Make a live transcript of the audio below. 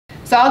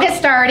So I'll get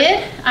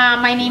started.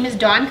 My name is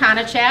Dawn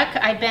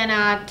Konachek. I've been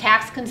a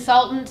tax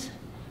consultant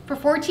for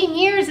 14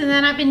 years, and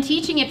then I've been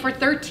teaching it for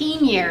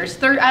 13 years,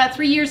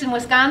 3 years in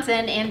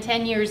Wisconsin and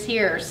 10 years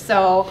here.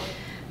 So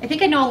I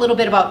think I know a little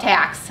bit about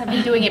tax. I've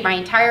been doing it my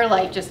entire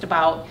life, just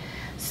about.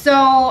 So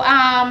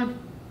I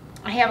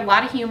have a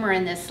lot of humor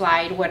in this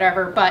slide,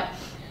 whatever, but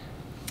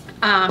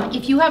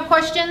if you have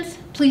questions,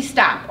 please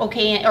stop,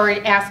 okay, or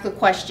ask the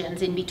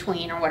questions in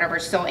between or whatever.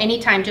 So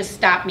anytime, just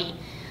stop me.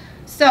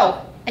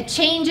 So a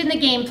change in the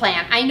game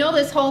plan. I know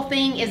this whole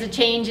thing is a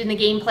change in the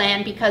game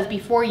plan because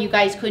before you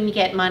guys couldn't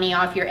get money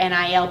off your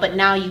NIL, but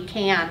now you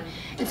can.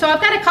 And so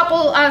I've got a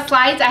couple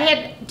slides. I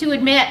had to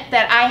admit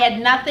that I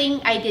had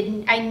nothing,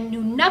 I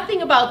knew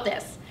nothing about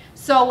this.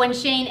 So when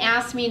Shane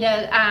asked me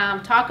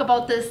to talk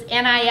about this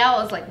NIL,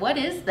 I was like, what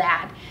is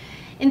that?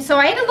 And so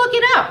I had to look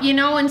it up, you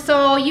know, and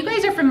so you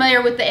guys are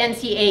familiar with the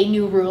NCAA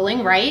new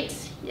ruling, right?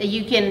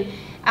 You can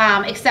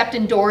accept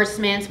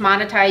endorsements,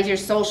 monetize your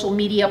social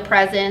media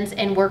presence,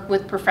 and work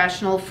with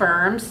professional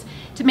firms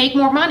to make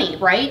more money,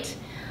 right?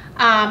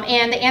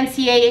 And the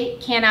NCAA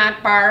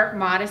cannot bar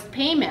modest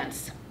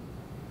payments.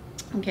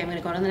 Okay, I'm going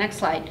to go to the next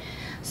slide.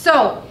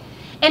 So,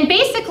 and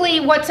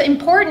basically what's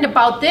important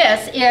about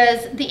this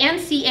is the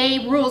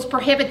NCAA rules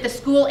prohibit the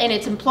school and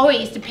its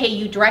employees to pay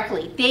you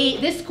directly.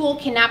 This school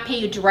cannot pay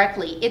you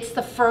directly. It's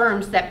the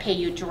firms that pay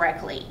you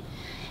directly.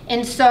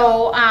 And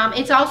so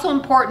it's also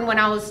important when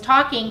I was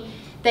talking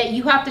that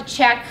you have to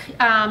check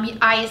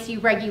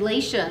ISU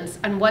regulations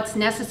on what's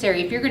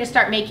necessary. If you're going to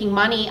start making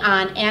money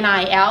on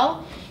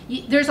NIL,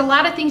 there's a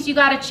lot of things you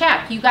got to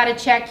check. You got to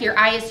check your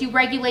ISU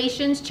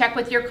regulations, check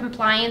with your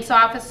compliance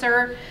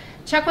officer,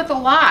 check with a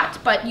lot.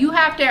 But you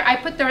have to, I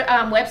put the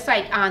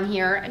website on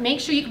here. Make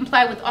sure you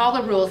comply with all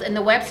the rules. And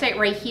the website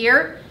right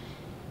here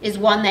is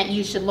one that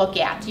you should look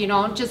at, you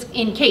know, just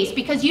in case.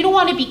 Because you don't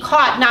want to be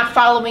caught not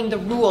following the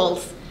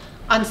rules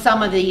on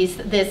some of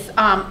this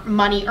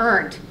money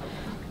earned.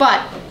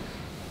 But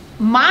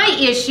my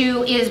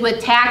issue is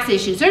with tax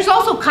issues. There's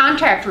also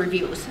contract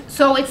reviews.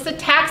 So it's the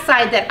tax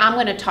side that I'm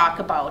going to talk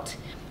about.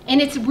 And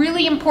it's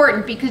really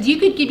important because you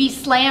could be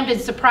slammed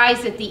and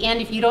surprised at the end.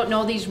 If you don't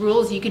know these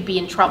rules, you could be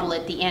in trouble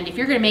at the end if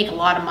you're going to make a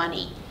lot of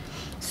money.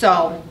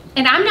 So,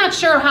 and I'm not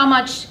sure how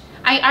much,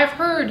 I've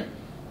heard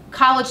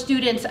college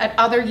students at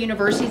other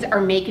universities are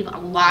making a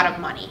lot of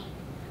money.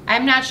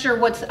 I'm not sure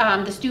what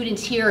the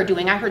students here are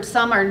doing. I heard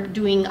some are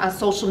doing a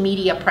social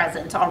media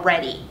presence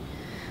already.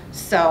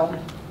 So,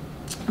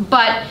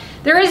 but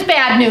there is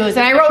bad news,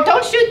 and I wrote,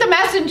 don't shoot the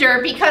messenger,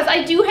 because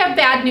I do have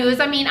bad news.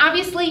 I mean,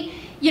 obviously,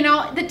 you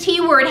know, the T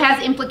word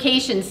has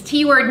implications.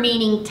 T word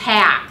meaning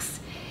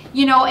tax.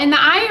 You know, and the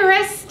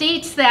IRS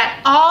states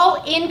that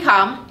all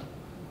income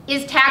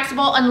is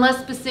taxable unless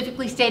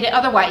specifically stated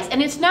otherwise.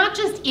 And it's not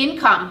just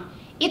income,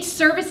 it's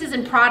services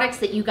and products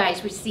that you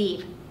guys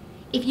receive.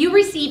 If you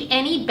receive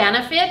any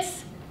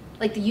benefits,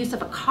 like the use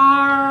of a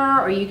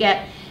car, or you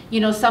get, you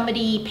know,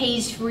 somebody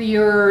pays for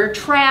your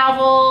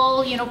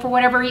travel, you know, for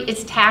whatever,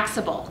 it's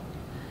taxable.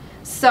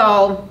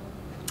 So,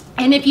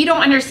 and if you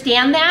don't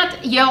understand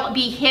that, you'll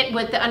be hit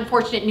with the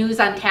unfortunate news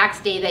on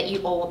tax day that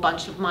you owe a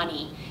bunch of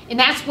money. And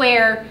that's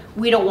where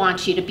we don't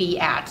want you to be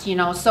at, you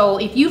know. So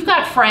if you've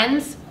got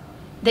friends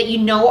that you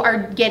know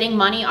are getting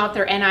money off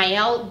their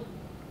NIL,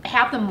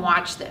 have them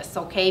watch this,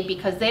 okay?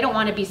 Because they don't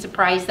want to be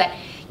surprised that,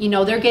 you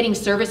know, they're getting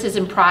services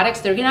and products.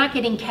 They're not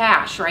getting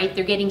cash, right?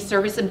 They're getting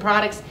service and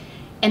products,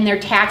 and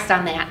they're taxed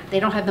on that. They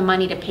don't have the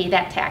money to pay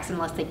that tax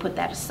unless they put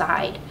that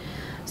aside.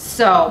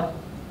 So,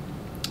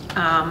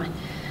 and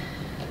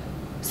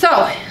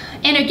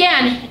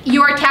again,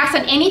 you are taxed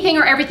on anything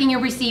or everything you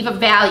receive of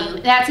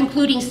value. That's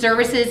including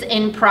services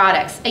and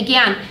products.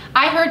 Again,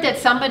 I heard that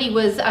somebody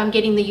was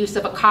getting the use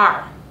of a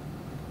car.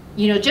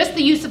 You know, just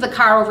the use of the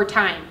car over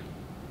time.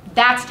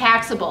 That's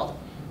taxable.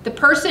 The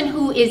person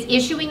who is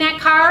issuing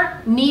that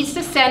car needs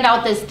to send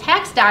out this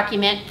tax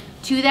document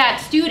to that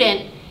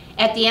student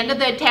at the end of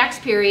the tax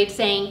period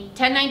saying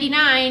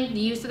 1099, the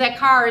use of that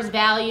car is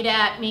valued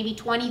at maybe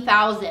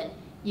 $20,000.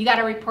 You got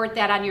to report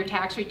that on your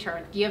tax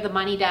return. Do you have the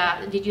money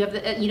to, did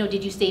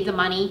you save the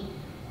money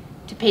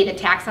to pay the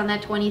tax on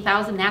that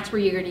 $20,000? That's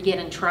where you're going to get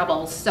in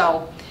trouble.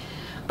 So,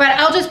 but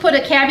I'll just put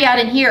a caveat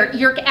in here.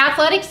 Your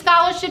athletic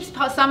scholarships,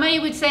 somebody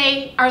would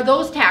say, are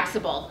those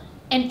taxable?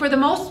 And for the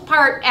most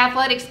part,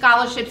 athletic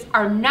scholarships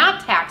are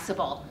not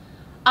taxable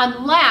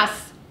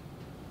unless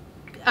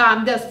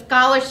the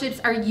scholarships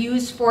are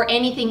used for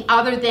anything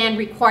other than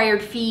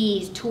required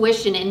fees,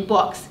 tuition, and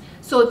books.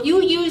 So if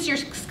you use your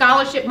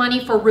scholarship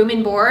money for room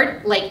and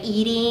board, like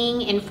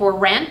eating and for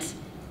rent,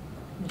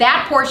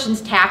 that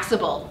portion's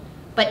taxable.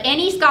 But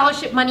any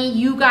scholarship money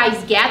you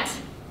guys get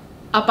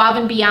above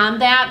and beyond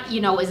that,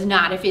 you know, is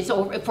not. If it's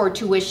for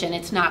tuition,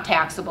 it's not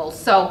taxable.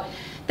 So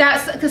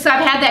that's because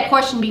I've had that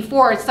question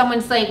before.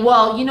 Someone's saying,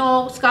 well, you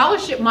know,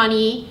 scholarship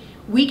money,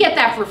 we get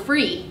that for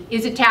free.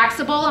 Is it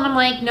taxable? And I'm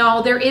like,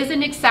 no, there is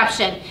an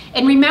exception.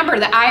 And remember,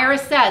 the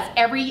IRS says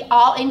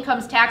all income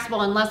is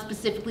taxable unless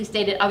specifically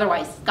stated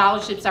otherwise.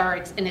 Scholarships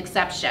are an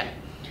exception.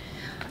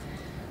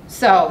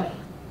 So,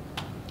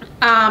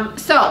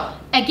 So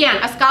again,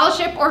 a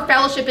scholarship or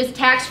fellowship is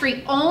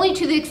tax-free only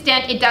to the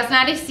extent it does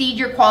not exceed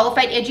your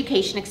qualified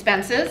education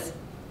expenses,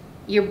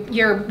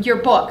 your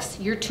books,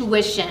 your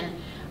tuition,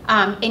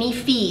 any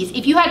fees.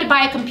 If you had to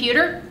buy a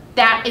computer,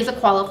 that is a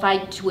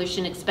qualified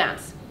tuition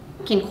expense,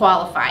 can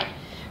qualify.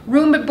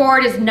 Room and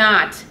board is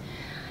not.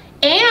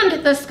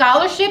 And the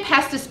scholarship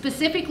has to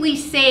specifically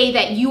say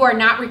that you are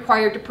not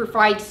required to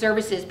provide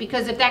services,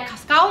 because if that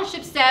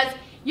scholarship says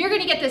you're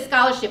going to get this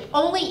scholarship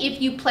only if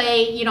you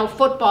play, you know,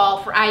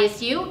 football for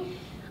ISU,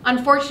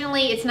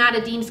 unfortunately, it's not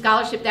a deemed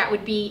scholarship that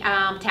would be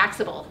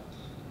taxable.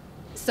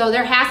 So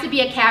there has to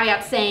be a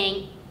caveat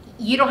saying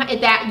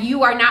that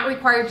you are not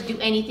required to do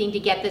anything to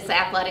get this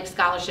athletic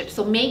scholarship.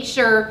 So make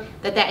sure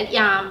that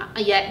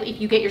if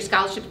you get your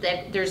scholarship,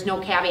 that there's no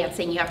caveat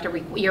saying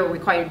you're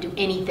required to do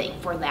anything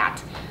for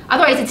that.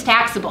 Otherwise, it's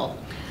taxable.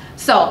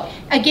 So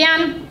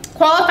again,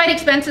 qualified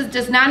expenses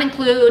does not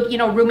include, you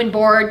know, room and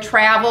board,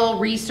 travel,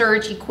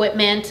 research,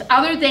 equipment,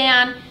 other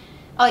than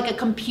like a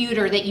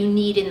computer that you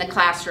need in the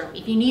classroom.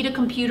 If you need a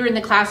computer in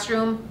the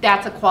classroom,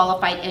 that's a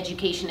qualified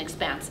education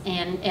expense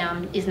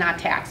and is not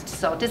taxed.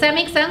 So does that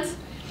make sense?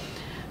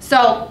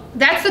 So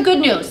that's the good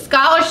news.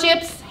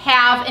 Scholarships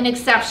have an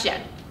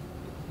exception,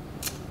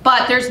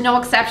 but there's no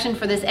exception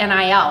for this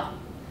NIL.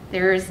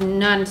 There is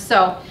none.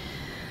 So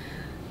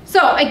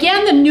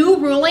again, the new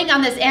ruling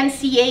on this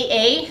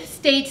NCAA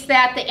states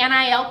that the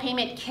NIL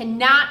payment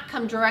cannot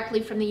come directly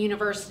from the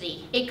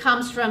university. It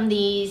comes from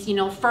these, you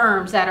know,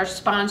 firms that are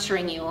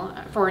sponsoring you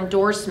for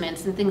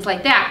endorsements and things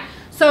like that.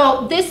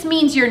 So this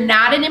means you're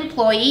not an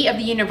employee of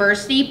the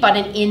university, but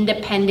an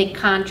independent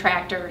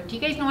contractor. Do you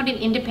guys know what an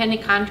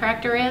independent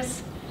contractor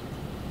is?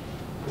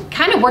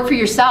 Kind of work for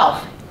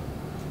yourself.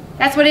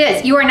 That's what it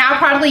is. You can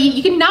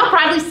now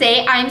proudly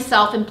say, I'm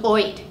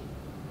self-employed.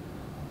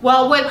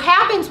 Well, what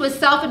happens with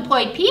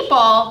self-employed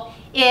people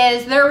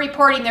is they're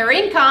reporting their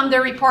income,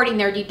 they're reporting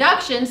their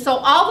deductions, so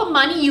all the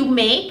money you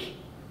make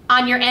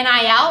on your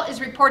NIL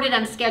is reported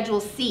on Schedule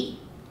C.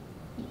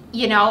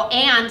 You know,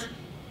 and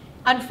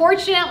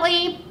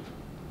unfortunately,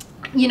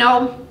 you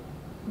know,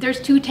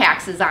 there's 2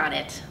 taxes on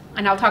it,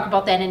 and I'll talk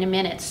about that in a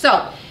minute.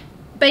 So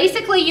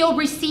basically, you'll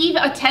receive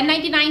a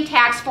 1099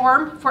 tax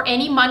form for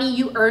any money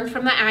you earn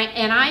from the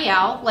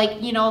NIL. Like,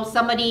 you know,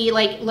 somebody,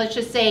 like, let's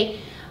just say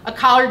a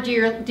car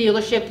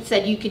dealership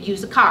said you could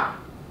use a car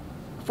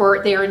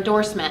for their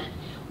endorsement.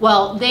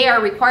 Well, they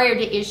are required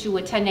to issue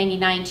a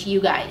 1099 to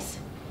you guys.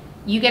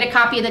 You get a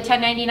copy of the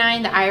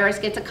 1099, the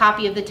IRS gets a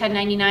copy of the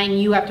 1099,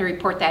 you have to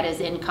report that as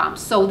income.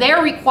 So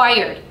they're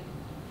required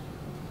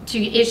to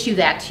issue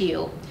that to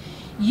you.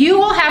 You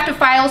will have to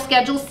file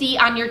Schedule C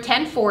on your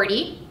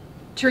 1040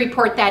 to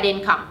report that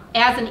income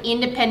as an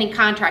independent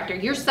contractor.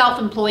 You're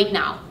self-employed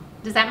now.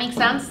 Does that make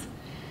sense?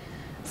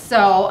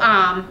 So,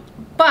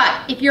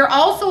 but if you're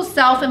also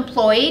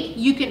self-employed,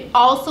 you can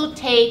also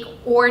take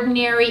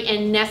ordinary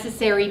and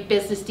necessary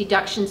business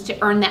deductions to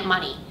earn that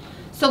money.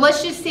 So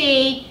let's just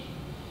say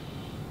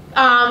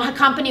a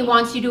company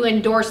wants you to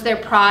endorse their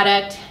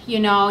product, you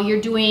know,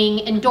 you're doing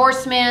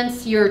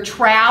endorsements, you're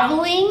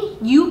traveling,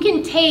 you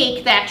can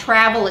take that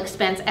travel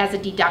expense as a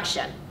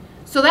deduction.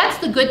 So that's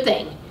the good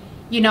thing,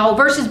 you know,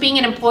 versus being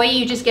an employee,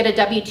 you just get a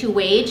W-2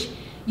 wage.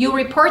 You'll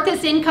report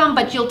this income,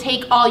 but you'll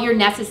take all your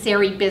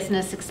necessary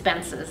business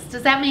expenses.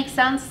 Does that make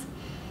sense?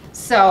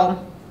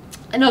 So,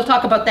 and I'll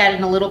talk about that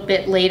in a little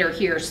bit later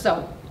here.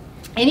 So,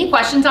 any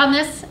questions on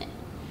this?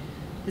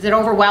 Is it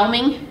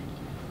overwhelming?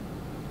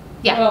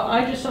 Yeah. Well,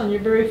 I just, on your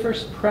very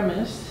first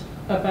premise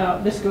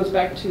about, this goes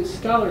back to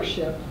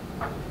scholarship,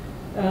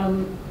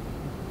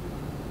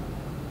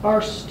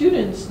 our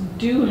students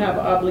do have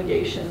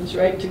obligations,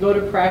 right, to go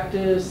to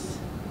practice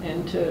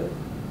and to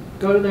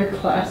go to their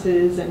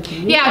classes and to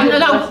meet. Yeah,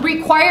 no,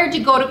 required to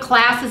go to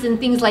classes and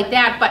things like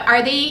that, but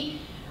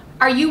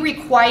are you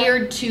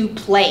required to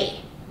play?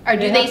 Or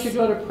do they have to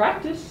go to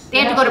practice? They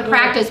have to go to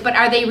practice, but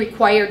are they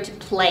required to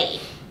play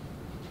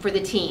for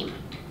the team?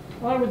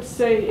 Well, I would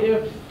say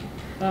if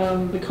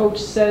the coach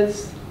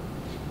says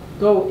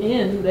go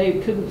in,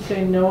 they couldn't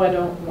say no, I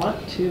don't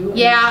want to.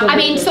 Yeah, I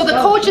mean, so the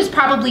coach is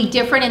probably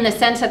different in the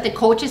sense that the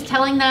coach is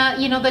telling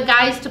the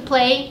guys to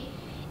play.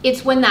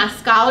 It's when that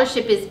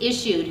scholarship is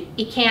issued,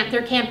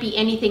 there can't be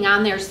anything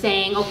on there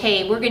saying,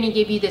 okay, we're going to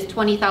give you this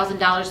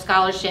 $20,000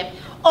 scholarship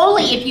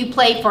only if you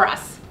play for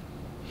us.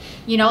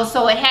 You know,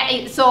 so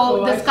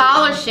the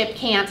scholarship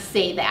can't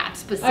say that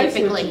specifically. I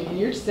see what you mean.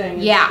 You're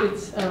saying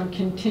it's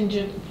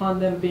contingent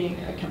upon them being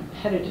a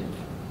competitive.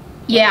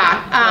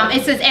 Yeah,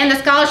 it says, and the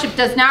scholarship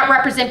does not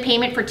represent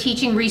payment for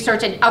teaching,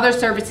 research, and other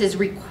services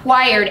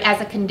required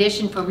as a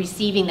condition for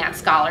receiving that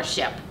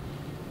scholarship.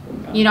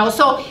 You know,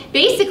 so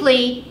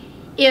basically,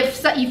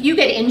 if you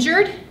get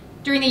injured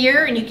during the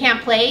year and you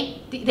can't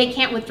play, they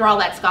can't withdraw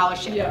that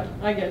scholarship. Yeah,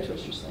 I get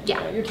what you're saying.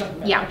 Yeah, you're talking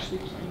about actually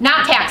playing.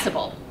 Not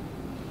taxable.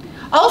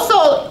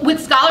 Also,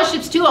 with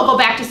scholarships too, I'll go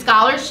back to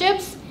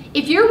scholarships.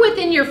 If you're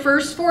within your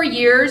first 4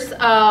 years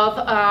of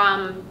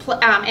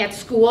at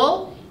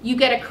school, you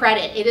get a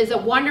credit. It is a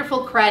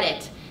wonderful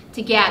credit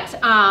to get.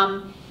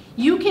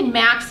 you can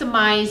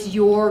maximize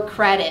your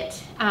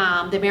credit,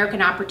 the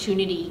American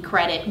Opportunity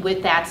credit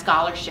with that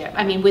scholarship.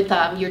 I mean, with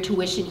your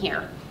tuition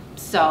here.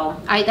 So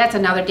that's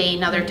another day,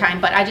 another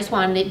time, but I just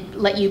wanted to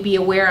let you be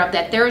aware of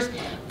that. There's,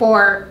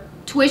 for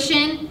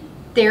tuition,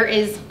 there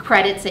is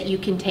credits that you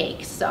can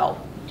take, so.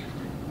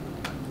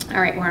 All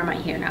right, where am I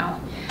here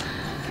now?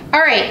 All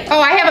right, oh,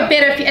 I have a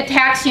bit of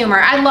tax humor.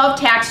 I love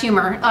tax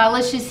humor.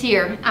 Let's just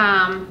hear.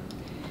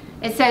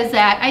 It says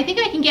that, I think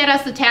I can get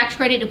us the tax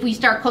credit if we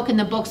start cooking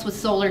the books with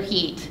solar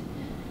heat.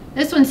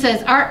 This one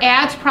says, our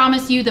ads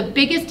promise you the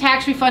biggest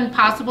tax refund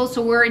possible,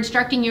 so we're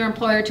instructing your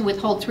employer to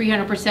withhold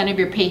 300% of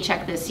your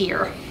paycheck this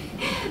year.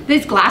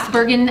 This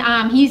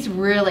Glassbergen, he's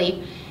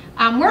really,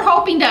 we're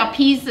hoping to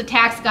appease the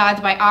tax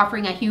gods by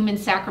offering a human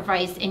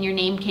sacrifice, and your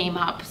name came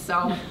up,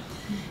 so.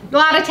 A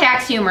lot of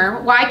tax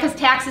humor. Why? Because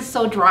tax is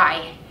so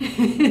dry.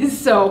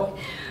 So,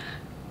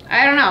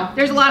 I don't know.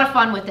 There's a lot of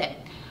fun with it.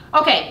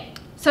 Okay,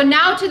 so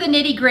now to the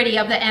nitty gritty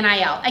of the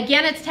NIL.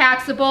 Again, it's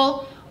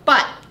taxable,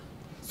 but,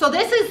 so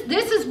this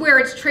is where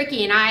it's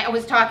tricky, and I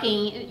was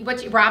talking,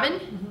 Robin,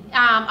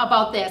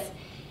 about this.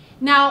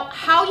 Now,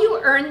 how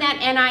you earn that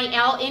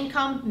NIL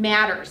income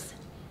matters.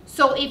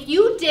 So if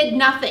you did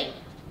nothing,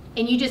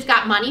 and you just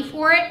got money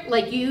for it,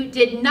 like you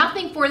did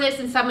nothing for this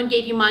and someone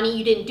gave you money,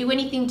 you didn't do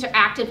anything to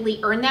actively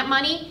earn that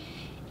money,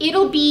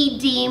 it'll be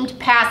deemed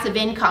passive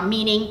income,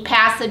 meaning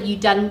passive, you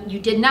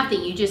did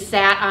nothing, you just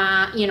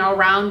sat you know,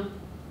 around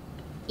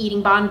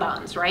eating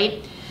bonbons,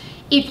 right?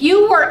 If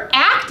you were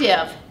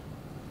active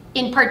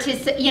in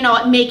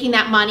making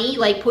that money,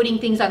 like putting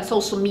things on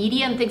social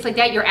media and things like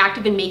that, you're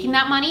active in making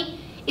that money,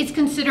 it's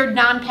considered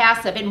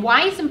non-passive. And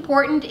why it's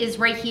important is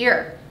right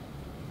here.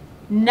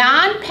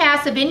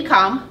 Non-passive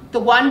income, the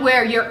one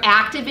where you're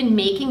active in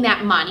making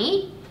that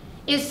money,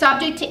 is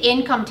subject to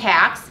income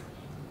tax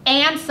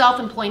and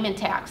self-employment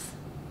tax.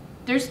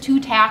 There's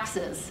two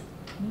taxes.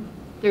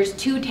 There's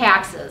two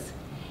taxes.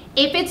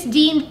 If it's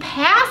deemed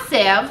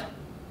passive,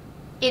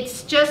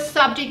 it's just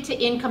subject to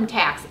income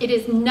tax. It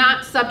is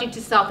not subject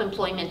to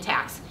self-employment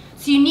tax.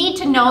 So you need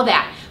to know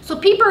that. So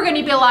people are going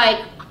to be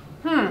like,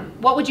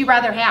 what would you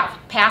rather have,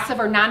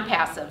 passive or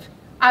non-passive?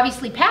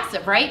 Obviously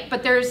passive, right?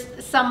 But there's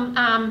some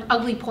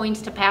ugly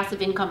points to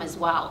passive income as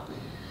well.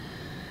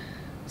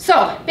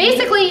 So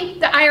basically,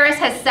 the IRS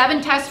has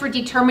 7 tests for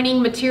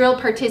determining material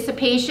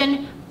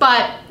participation,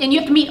 and you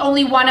have to meet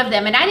only one of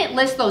them. And I didn't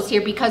list those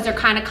here because they're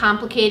kind of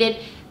complicated.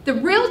 The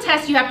real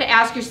test you have to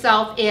ask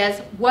yourself is,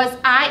 was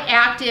I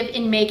active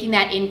in making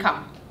that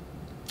income?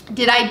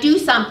 Did I do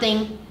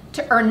something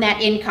to earn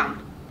that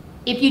income?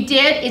 If you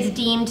did, it's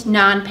deemed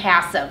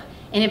non-passive.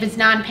 And if it's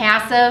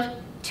non-passive,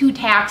 2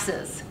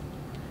 taxes.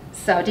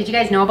 So did you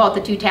guys know about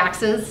the 2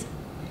 taxes?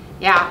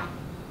 Yeah.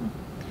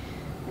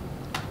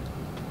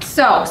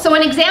 So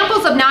in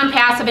examples of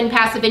non-passive and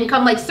passive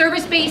income, like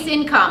service-based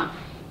income,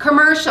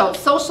 commercial,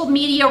 social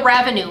media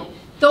revenue,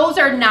 those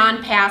are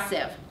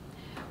non-passive.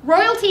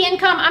 Royalty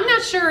income, I'm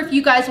not sure if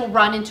you guys will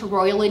run into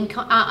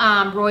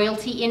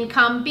royalty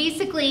income.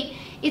 Basically,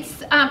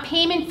 it's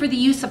payment for the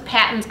use of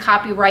patents,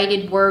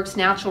 copyrighted works,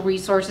 natural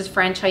resources,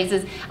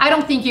 franchises. I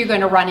don't think you're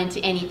going to run into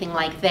anything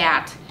like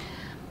that.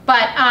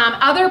 But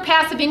other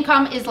passive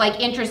income is like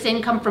interest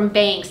income from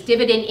banks,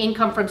 dividend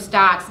income from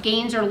stocks,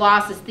 gains or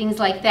losses, things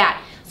like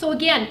that. So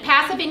again,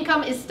 passive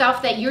income is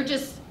stuff that you're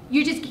just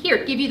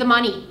here, give you the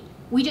money.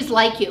 We just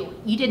like you.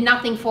 You did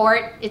nothing for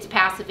it. It's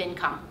passive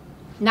income,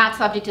 not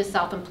subject to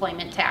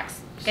self-employment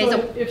tax. Okay, so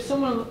if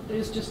someone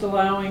is just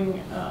allowing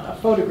a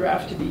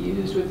photograph to be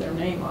used with their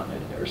name on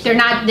it, or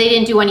something, they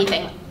didn't do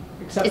anything.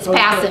 Except it's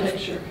passive.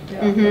 Picture.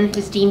 Yeah.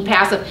 It's deemed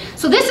passive.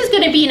 So this is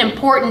going to be an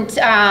important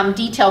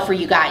detail for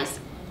you guys.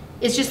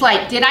 It's just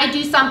like, did I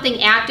do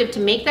something active to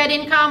make that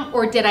income,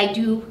 or did I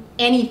do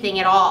anything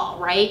at all,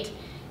 right?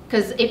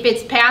 Because if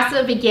it's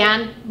passive,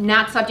 again,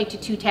 not subject to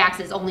 2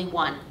 taxes, only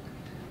 1.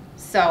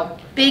 So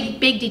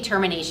big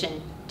determination.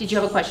 Did you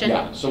have a question?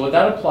 Yeah, so would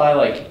that apply,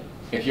 like,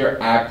 if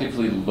you're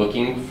actively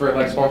looking for,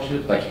 like,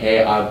 sponsorship, like,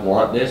 hey, I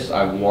want this,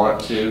 I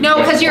want to... No,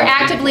 because you're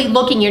actively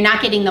looking, you're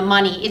not getting the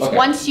money. It's okay.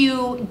 Once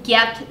you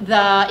get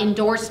the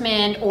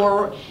endorsement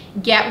or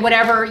get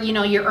whatever,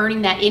 you're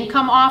earning that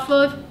income off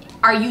of,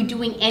 are you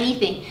doing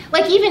anything?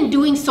 Like even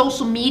doing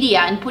social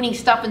media and putting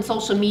stuff in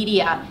social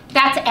media,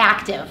 that's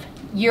active.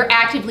 You're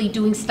actively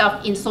doing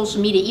stuff in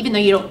social media, even though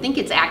you don't think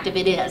it's active,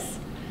 it is.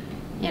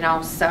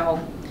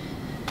 So.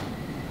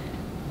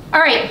 All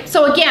right,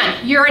 so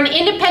again, you're an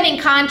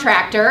independent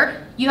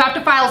contractor. You have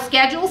to file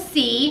Schedule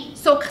C.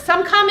 So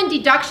some common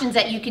deductions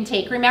that you can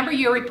take. Remember,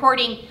 you're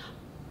reporting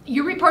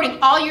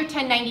all your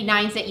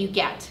 1099s that you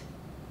get.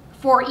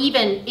 For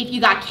even if you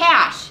got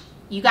cash,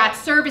 you got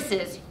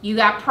services, you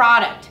got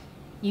product.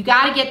 You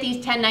got to get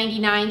these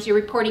 1099s. You're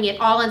reporting it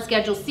all on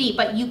Schedule C,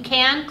 but you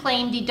can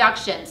claim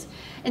deductions.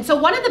 And so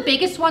one of the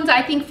biggest ones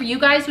I think for you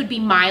guys would be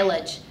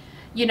mileage.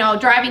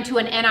 Driving to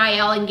an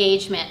NIL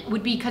engagement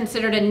would be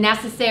considered a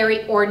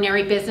necessary,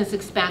 ordinary business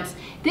expense.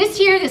 This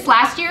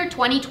last year,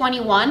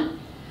 2021,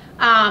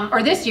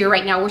 or this year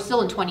right now, we're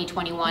still in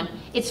 2021,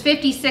 it's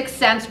 56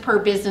 cents per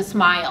business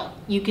mile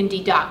you can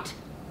deduct.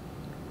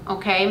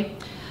 Okay?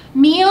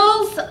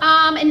 Meals,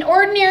 an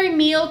ordinary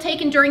meal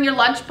taken during your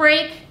lunch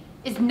break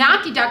is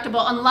not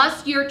deductible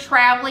unless you're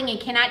traveling and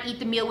cannot eat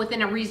the meal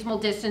within a reasonable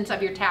distance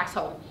of your tax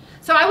home.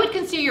 So I would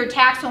consider your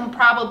tax home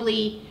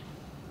probably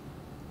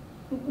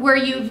where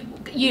you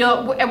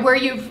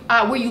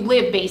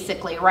live,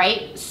 basically,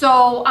 right?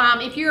 So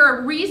if you're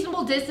a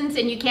reasonable distance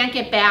and you can't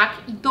get back,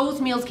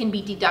 those meals can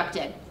be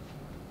deducted.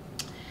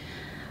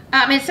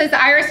 It says the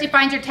IRS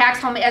defines your tax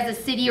home as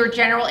a city or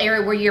general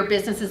area where your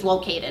business is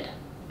located.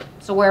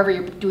 So wherever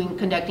you're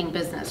conducting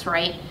business,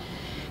 right?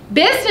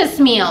 Business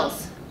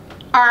meals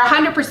are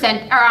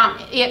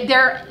 100%,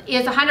 there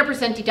is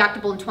 100%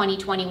 deductible in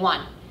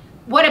 2021.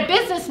 What a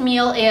business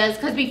meal is,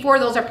 because before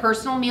those are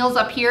personal meals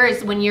up here,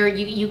 is when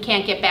you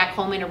can't get back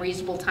home in a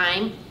reasonable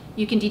time,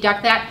 you can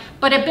deduct that.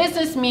 But a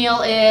business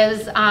meal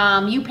is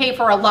you pay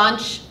for a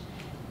lunch.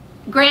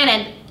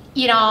 Granted,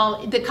 you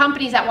know, the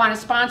companies that want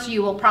to sponsor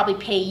you will probably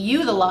pay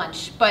you the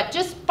lunch, but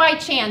just by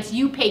chance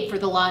you paid for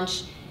the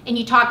lunch and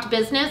you talk to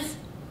business,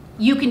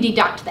 you can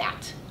deduct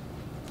that.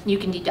 You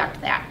can deduct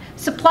that.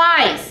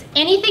 Supplies,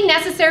 anything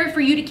necessary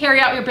for you to carry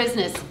out your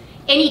business,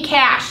 any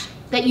cash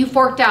that you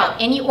forked out,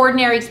 any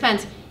ordinary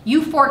expense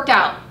you forked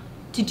out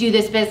to do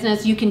this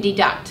business, you can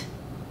deduct.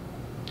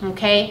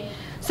 Okay,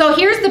 so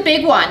here's the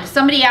big one.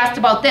 Somebody asked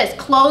about this,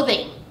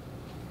 clothing.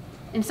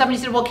 And somebody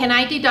said, well, can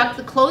I deduct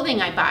the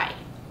clothing I buy?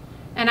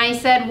 And I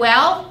said,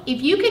 well,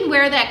 if you can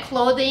wear that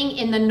clothing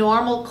in the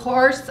normal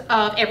course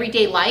of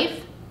everyday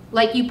life,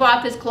 like you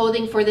bought this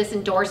clothing for this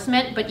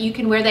endorsement, but you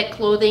can wear that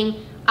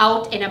clothing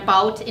out and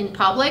about in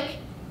public,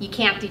 you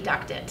can't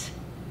deduct it.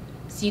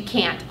 So you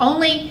can't.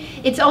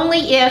 It's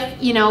only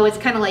if, you know, it's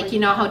kind of like, you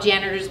know how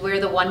janitors wear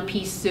the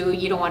one-piece suit,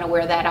 you don't want to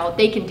wear that out,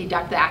 they can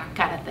deduct that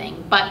kind of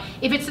thing. But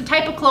if it's the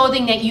type of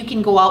clothing that you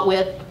can go out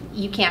with,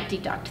 you can't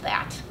deduct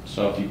that.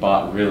 So if you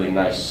bought a really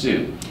nice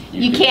suit,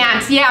 you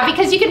can't, yeah,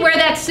 because you can wear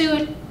that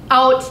suit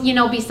out, you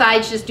know,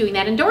 besides just doing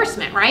that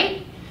endorsement,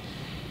 right?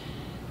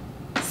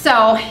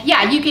 So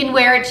yeah, you can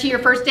wear it to your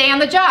first day on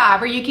the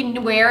job, or you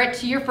can wear it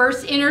to your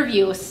first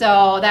interview.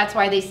 So that's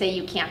why they say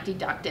you can't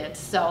deduct it.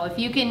 So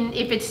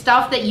if it's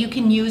stuff that you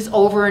can use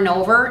over and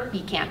over,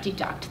 you can't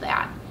deduct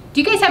that.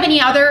 Do you guys have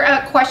any other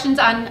questions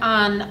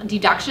on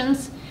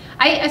deductions?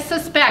 I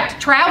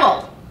suspect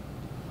travel,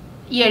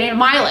 you know,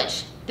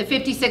 mileage, the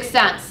 56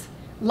 cents.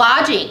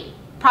 Lodging,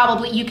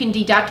 probably you can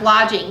deduct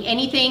lodging.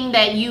 Anything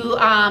that you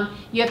have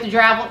to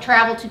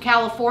travel to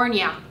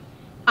California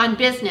on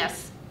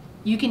business,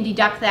 you can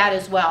deduct that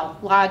as well,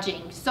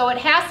 lodging. So it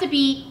has to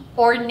be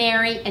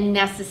ordinary and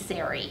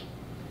necessary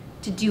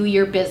to do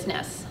your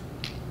business,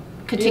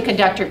 to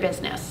conduct your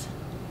business.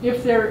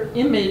 If their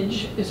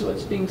image is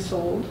what's being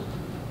sold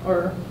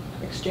or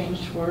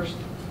exchanged for,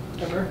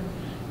 whatever,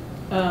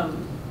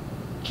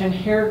 can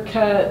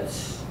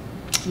haircuts,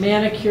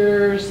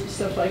 manicures,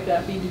 stuff like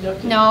that be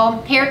deducted?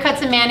 No,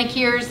 haircuts and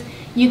manicures,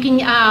 you can,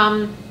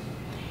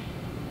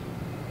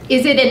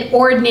 is it an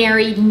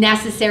ordinary,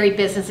 necessary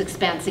business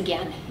expense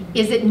again?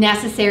 Is it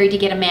necessary to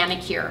get a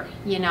manicure?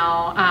 You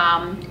know,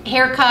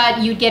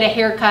 haircut, you'd get a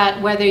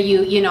haircut whether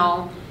you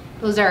know,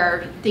 those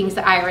are things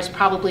the IRS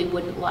probably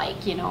wouldn't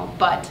like, you know,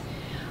 but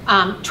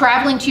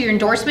traveling to your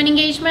endorsement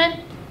engagement,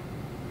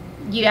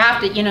 you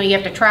have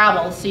to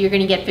travel, so you're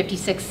going to get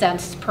 56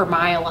 cents per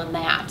mile on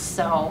that,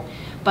 so.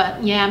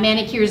 But yeah,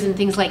 manicures and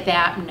things like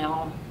that,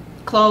 no.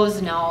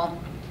 Clothes, no.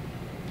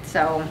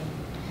 So,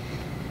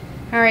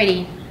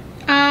 alrighty.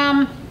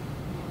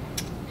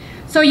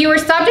 So you are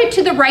subject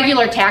to the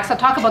regular tax. I'll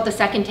talk about the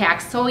second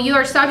tax. So you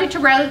are subject to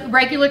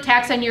regular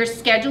tax on your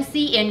Schedule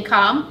C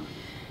income.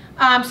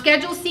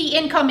 Schedule C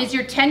income is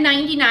your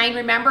 1099.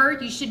 Remember,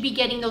 you should be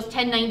getting those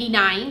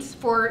 1099s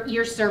for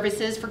your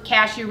services, for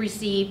cash you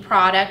receive,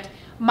 product,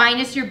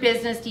 minus your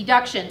business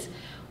deductions.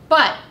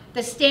 But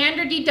the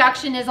standard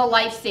deduction is a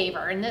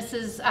lifesaver, and this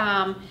is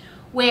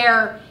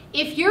where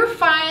if you're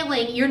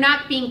filing, you're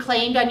not being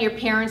claimed on your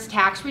parents'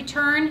 tax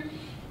return,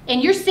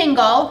 and you're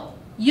single,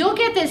 you'll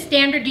get this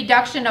standard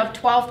deduction of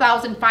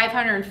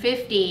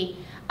 $12,550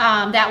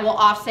 that will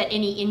offset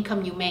any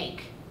income you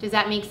make. Does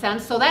that make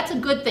sense? So that's a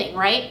good thing,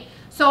 right?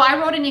 So I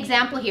wrote an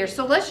example here.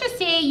 So let's just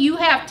say you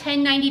have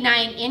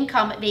 1099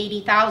 income of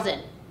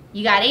 $80,000.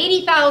 You got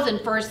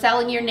 $80,000 for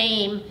selling your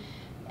name,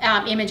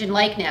 image, and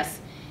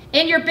likeness.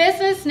 In your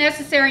business,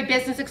 necessary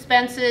business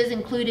expenses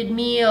included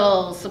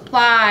meals,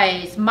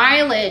 supplies,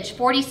 mileage.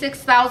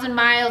 46,000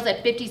 miles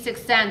at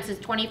 56 cents is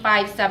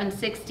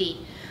 $25,760.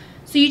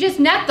 So you just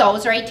net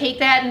those, right? Take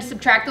that and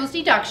subtract those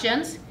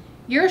deductions.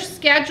 Your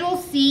Schedule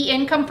C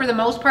income for the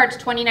most part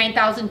is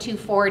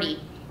 $29,240.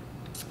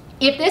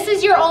 If this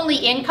is your only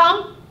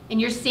income and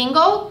you're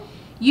single,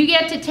 you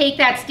get to take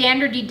that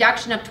standard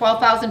deduction of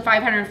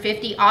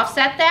 $12,550,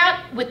 offset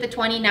that with the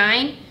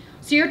 29.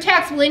 So your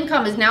taxable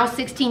income is now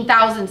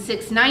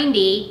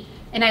 $16,690,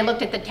 and I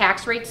looked at the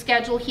tax rate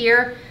schedule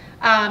here.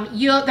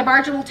 The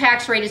marginal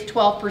tax rate is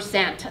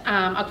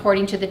 12%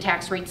 according to the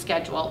tax rate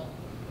schedule,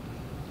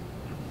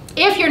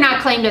 if you're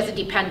not claimed as a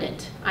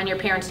dependent on your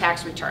parents'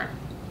 tax return,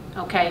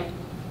 okay?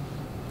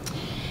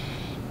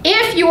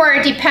 If you are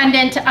a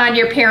dependent on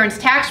your parents'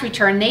 tax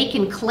return, they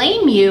can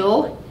claim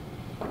you.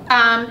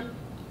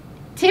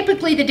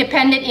 Typically, the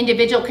dependent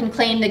individual can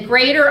claim the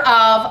greater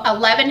of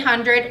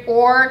 $1,100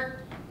 or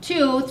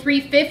to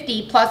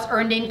 $350 plus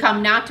earned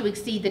income not to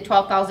exceed the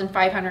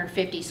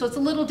 $12,550. So it's a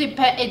little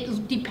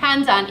it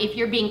depends on if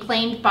you're being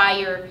claimed by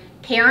your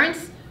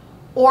parents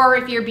or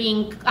if you're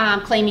being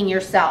claiming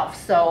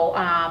yourself. So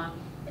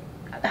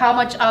how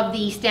much of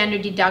the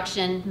standard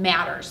deduction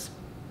matters,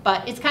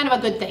 but it's kind of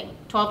a good thing.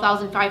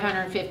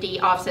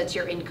 12,550 offsets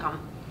your income.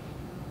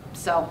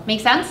 So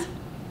make sense?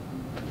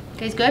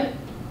 Guys good?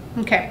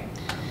 Okay.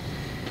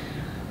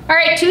 All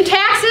right, 2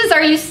 taxes,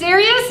 are you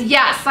serious?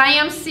 Yes, I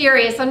am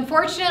serious.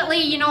 Unfortunately,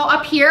 you know,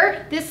 up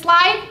here, this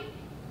slide,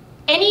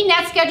 any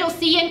net Schedule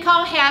C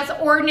income has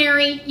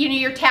ordinary, you know,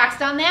 you're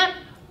taxed on that,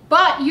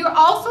 but you're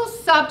also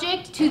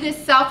subject to this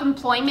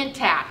self-employment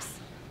tax.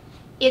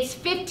 It's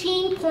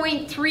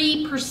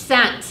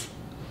 15.3%.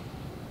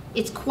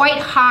 It's quite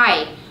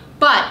high,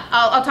 but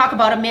I'll talk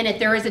about a minute.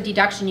 There is a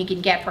deduction you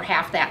can get for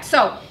half that.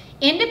 So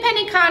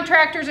independent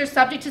contractors are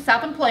subject to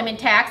self-employment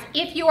tax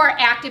if you are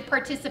active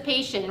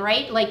participation,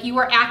 right? Like you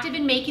are active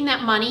in making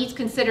that money. It's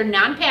considered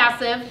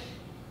non-passive.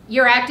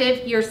 You're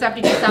active, you're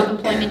subject to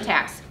self-employment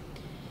tax.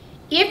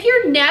 If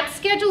your net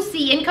Schedule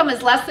C income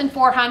is less than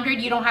 $400,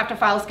 you don't have to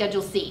file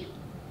Schedule C.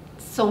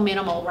 It's so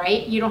minimal,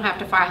 right? You don't have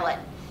to file it.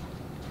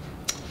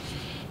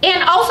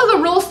 And also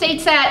the rule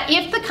states that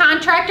if the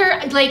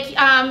contractor, like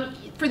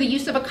for the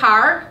use of a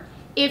car,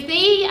 if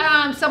they,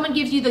 someone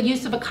gives you the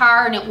use of a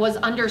car and it was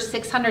under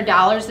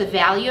 $600, the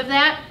value of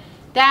that,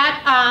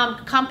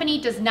 company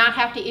does not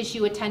have to issue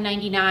a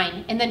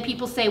 1099. And then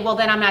people say, well,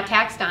 then I'm not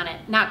taxed on it.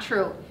 Not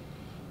true.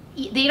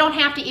 They don't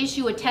have to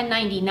issue a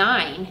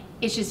 1099.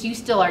 It's just you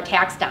still are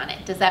taxed on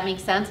it. Does that make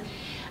sense?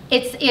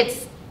 It's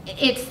if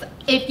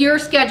your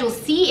Schedule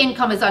C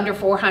income is under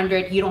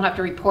 400, you don't have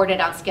to report it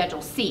on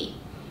Schedule C.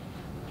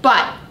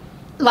 But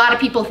a lot of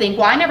people think,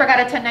 well, I never got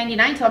a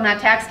 1099, so I'm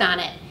not taxed on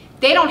it.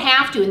 They don't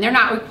have to, and they're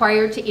not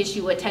required to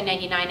issue a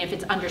 1099 if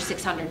it's under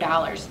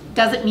 $600.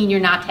 Doesn't mean you're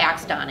not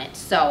taxed on it.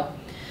 So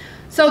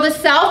the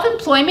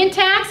self-employment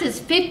tax is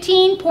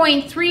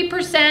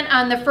 15.3%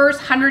 on the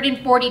first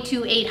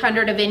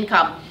 $142,800 of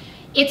income.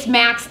 It's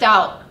maxed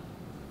out,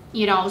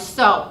 you know,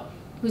 so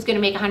who's going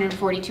to make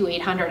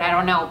 $142,800? I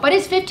don't know, but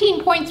it's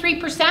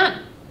 15.3%.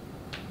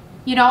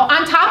 You know,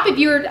 on top of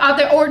your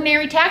other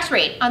ordinary tax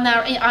rate on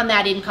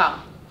that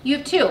income. You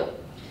have 2.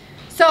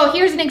 So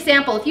here's an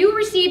example. If you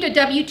received a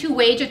W-2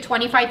 wage of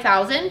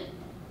 $25,000,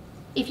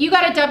 if you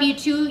got a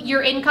W-2,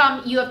 your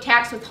income, you have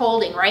tax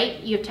withholding,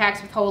 right? You have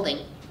tax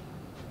withholding.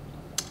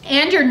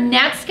 And your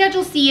net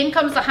Schedule C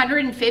income is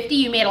 $150,000.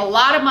 You made a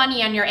lot of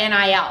money on your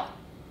NIL.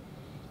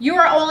 You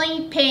are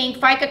only paying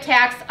FICA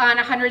tax on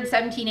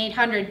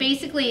 $117,800.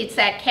 Basically, it's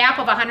that cap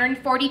of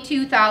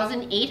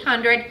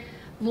 $142,800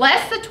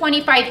 less the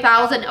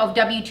 $25,000 of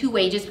W-2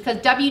 wages, because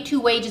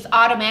W-2 wages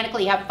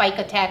automatically have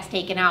FICA tax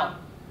taken out.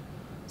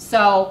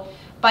 So,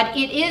 but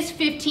it is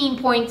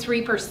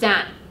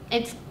 15.3%.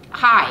 It's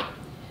high.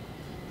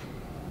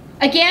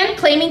 Again,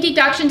 claiming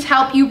deductions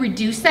help you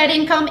reduce that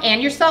income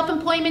and your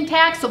self-employment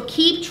tax, so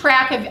keep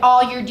track of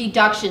all your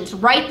deductions.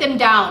 Write them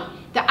down.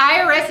 The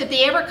IRS, if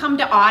they ever come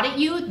to audit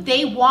you,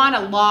 they want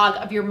a log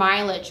of your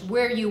mileage,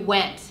 where you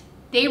went.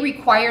 They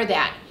require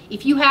that.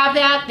 If you have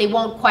that, they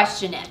won't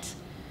question it.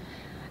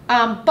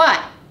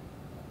 But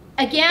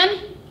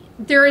again,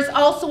 there is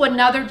also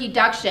another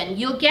deduction.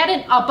 You'll get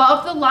an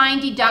above the line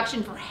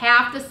deduction for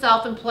half the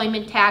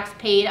self-employment tax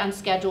paid on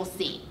Schedule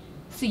C.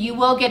 So you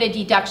will get a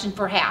deduction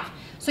for half.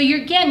 So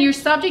you're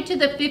subject to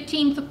the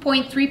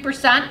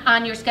 15.3%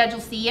 on your Schedule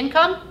C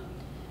income,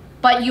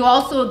 but you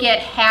also get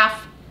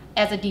half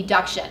as a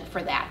deduction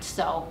for that.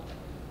 So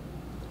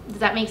does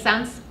that make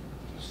sense?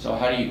 So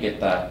how do you get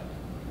that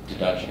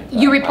deduction?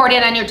 You report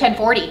it on your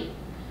 1040.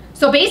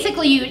 So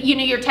basically, you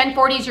know, your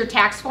 1040 is your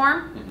tax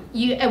form.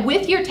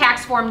 With your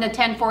tax form, the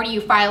 1040,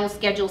 you file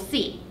Schedule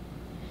C.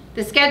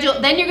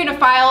 Then you're going to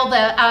file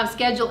the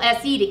Schedule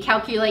SE to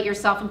calculate your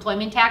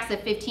self-employment tax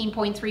at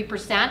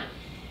 15.3%.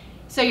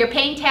 So you're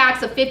paying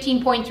tax of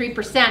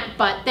 15.3%,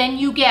 but then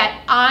you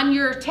get on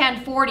your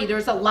 1040,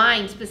 there's a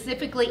line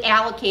specifically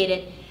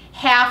allocated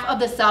half of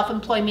the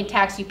self-employment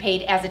tax you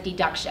paid as a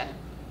deduction.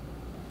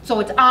 So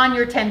it's on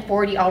your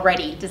 1040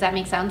 already. Does that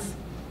make sense?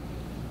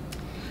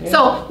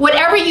 So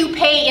whatever you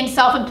pay in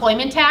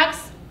self-employment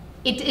tax,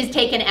 it is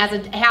taken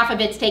as half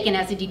of it's taken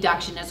as a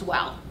deduction as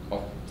well.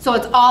 Oh. So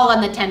it's all on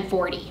the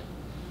 1040.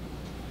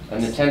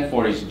 And the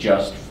 1040 is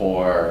just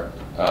for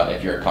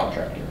if you're a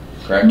contractor,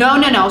 correct?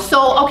 No.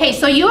 So okay,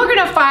 so you are going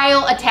to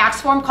file a tax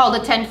form called a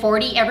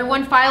 1040.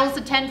 Everyone files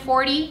a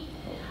 1040.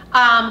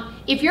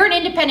 If you're an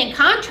independent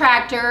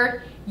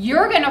contractor,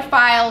 you're going to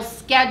file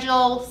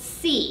Schedule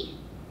C.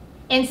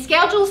 And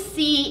Schedule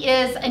C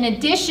is an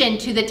addition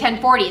to the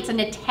 1040. It's an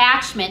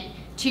attachment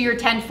to your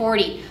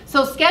 1040.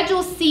 So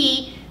Schedule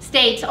C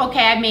states,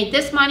 okay, I've made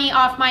this money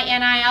off my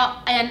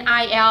NIL,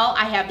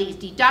 I have these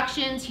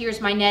deductions,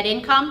 here's my net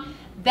income.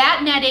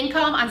 That net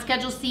income on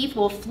Schedule C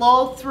will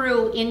flow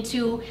through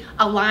into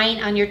a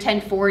line on your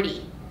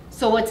 1040.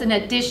 So it's an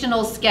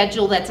additional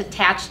schedule that's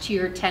attached to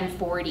your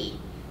 1040.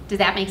 Does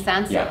that make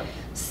sense? Yeah.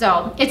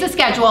 So it's a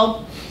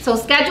schedule. So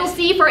Schedule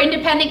C for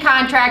independent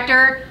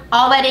contractor,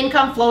 all that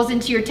income flows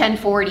into your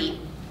 1040.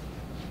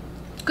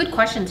 Good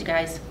questions, you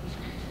guys.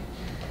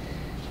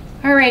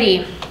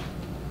 Alrighty.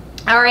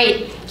 All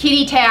right,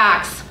 kitty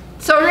tax.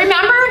 So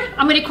remember,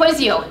 I'm going to quiz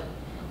you.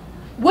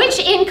 Which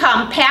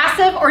income,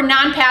 passive or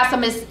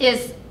non-passive,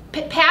 is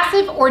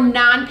passive or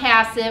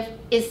non-passive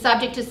is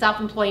subject to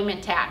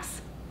self-employment tax?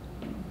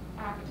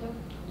 Active,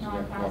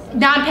 non-passive.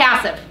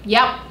 Non-passive,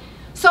 yep.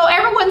 So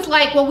everyone's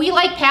like, well, we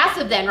like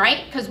passive then,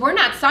 right? Because we're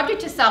not subject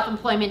to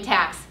self-employment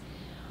tax.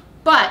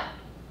 But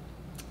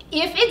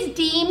if it's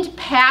deemed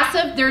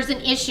passive, there's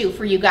an issue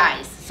for you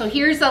guys. So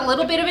here's a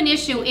little bit of an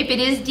issue if it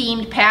is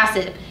deemed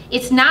passive.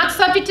 It's not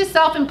subject to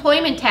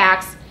self-employment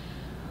tax.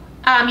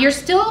 You're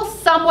still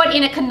somewhat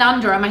in a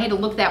conundrum. I had to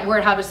look that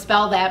word, how to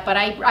spell that, but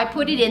I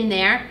put it in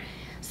there.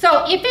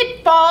 So if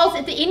it falls,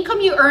 if the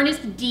income you earn is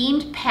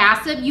deemed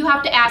passive, you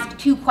have to ask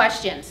two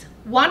questions.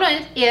 One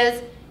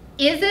is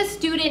a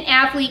student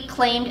athlete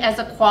claimed as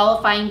a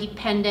qualifying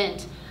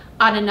dependent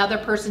on another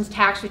person's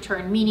tax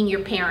return, meaning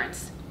your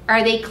parents?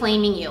 Are they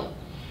claiming you?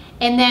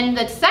 And then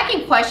the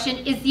second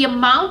question is the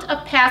amount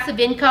of passive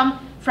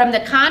income from the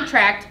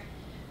contract,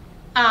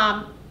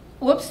 and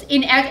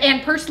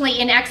personally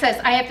in excess,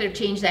 I have to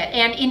change that,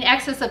 and in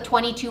excess of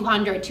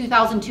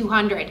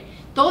 2,200.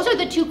 Those are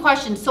the two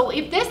questions. So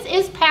if this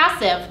is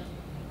passive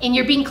and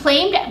you're being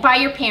claimed by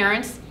your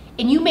parents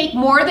and you make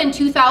more than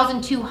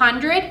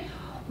 2,200,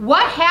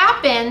 what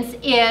happens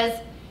is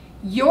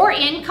your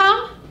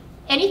income,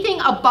 anything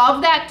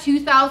above that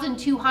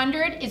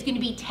 2,200 is going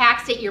to be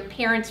taxed at your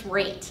parents'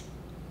 rate.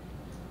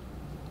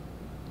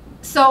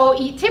 So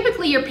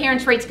typically your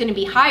parents' rate is going to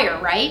be higher,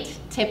 right?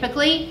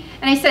 Typically.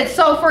 And I said,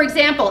 so for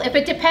example, if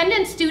a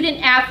dependent student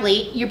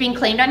athlete, you're being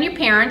claimed on your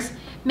parents,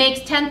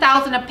 makes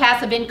 10,000 of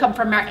passive income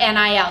from our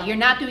NIL. You're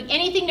not doing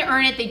anything to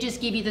earn it, they just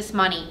give you this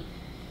money.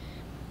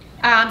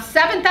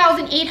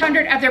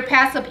 7,800 of their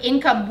passive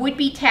income would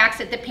be taxed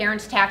at the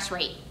parents' tax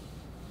rate.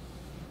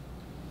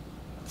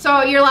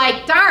 So you're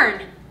like,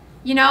 darn,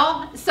 you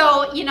know?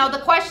 So, you know, the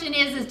question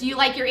is do you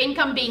like your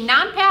income being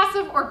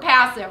non-passive or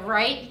passive,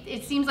 right?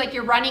 It seems like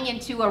you're running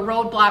into a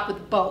roadblock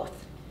with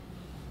both.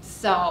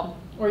 So.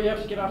 Or you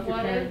have to get off your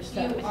What parents' if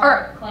tax. you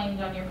are claimed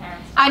on your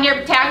parents' tax? On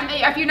your tax,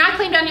 if you're not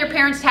claimed on your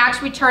parents'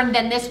 tax return,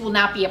 then this will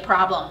not be a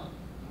problem,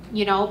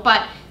 you know.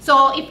 But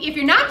so if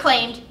you're not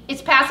claimed,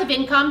 it's passive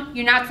income.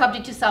 You're not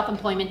subject to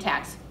self-employment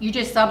tax. You're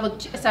just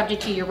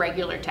subject to your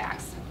regular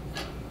tax.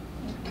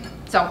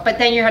 So, but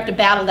then you have to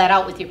battle that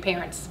out with your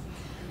parents.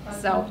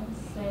 So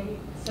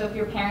if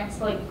your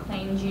parents like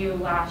claimed you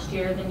last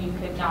year, then you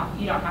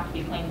don't have to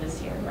be claimed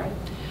this year, right?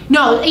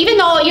 No, even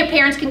though your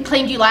parents can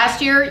claim you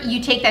last year, you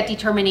take that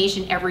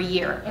determination every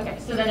year. Okay,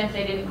 so then if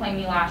they didn't claim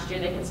you last year,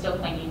 they could still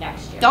claim you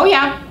next year. Oh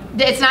yeah,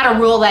 it's not a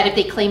rule that if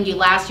they claimed you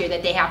last year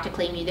that they have to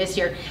claim you this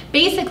year.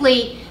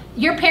 Basically,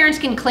 your parents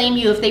can claim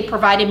you if they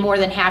provided more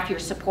than half your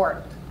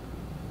support.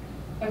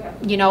 Okay.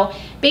 You know,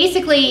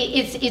 basically,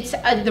 it's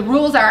the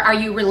rules are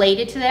you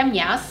related to them?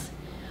 Yes.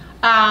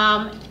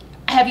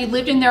 Have you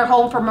lived in their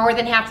home for more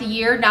than half the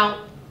year?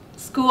 Now,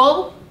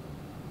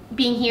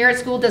 being here at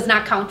school does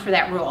not count for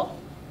that rule.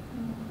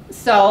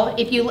 So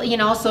if you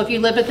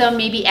live with them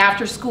maybe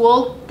after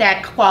school,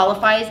 that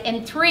qualifies.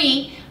 And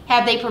 3,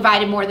 have they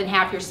provided more than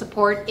half your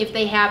support? If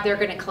they have, they're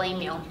going to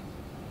claim you.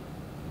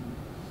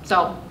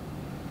 So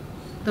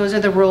those are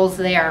the rules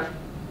there.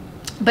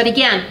 But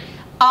again,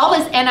 all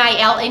this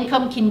NIL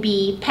income can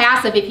be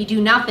passive if you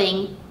do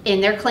nothing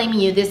and they're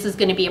claiming you. This is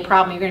going to be a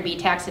problem. You're going to be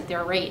taxed at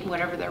their rate,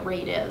 whatever their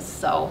rate is.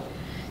 So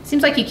it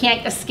seems like you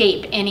can't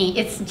escape any.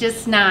 It's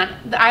just not,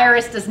 the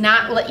IRS does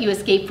not let you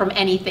escape from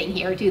anything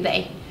here, do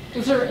they?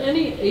 Is there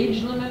any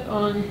age limit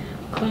on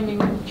claiming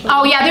children?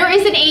 Oh yeah, there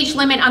is an age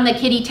limit on the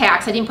kiddie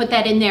tax. I didn't put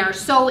that in there.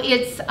 So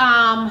it's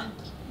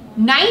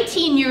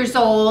 19 years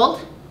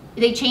old.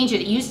 They changed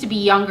it. It used to be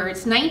younger.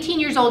 It's 19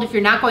 years old if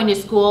you're not going to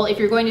school. If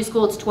you're going to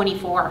school, it's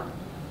 24.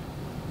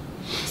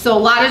 So a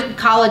lot of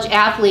college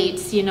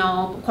athletes, you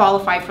know,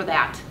 qualify for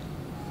that.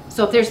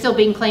 So if they're still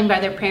being claimed by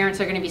their parents,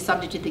 they're going to be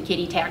subject to the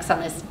kiddie tax on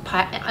this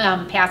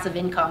passive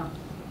income.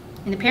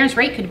 And the parents'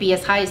 rate could be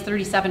as high as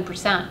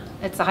 37%.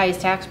 It's the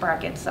highest tax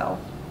bracket, so.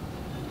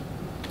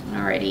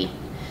 Alrighty.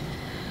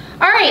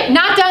 All right,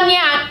 not done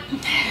yet.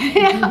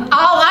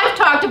 All I've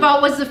talked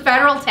about was the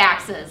federal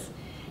taxes.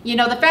 You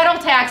know, the federal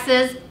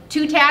taxes,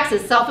 2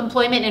 taxes,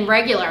 self-employment and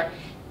regular.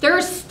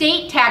 There's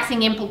state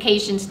taxing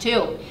implications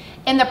too.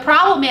 And the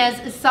problem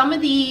is some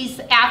of these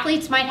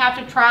athletes might have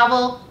to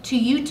travel to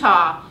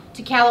Utah,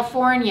 to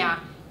California,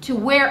 to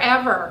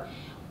wherever.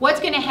 What's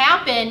going to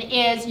happen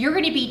is you're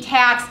going to be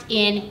taxed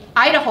in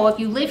Idaho if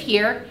you live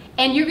here,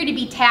 and you're going to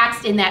be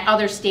taxed in that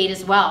other state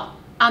as well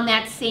on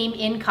that same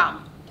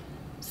income.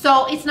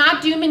 So it's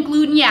not doom and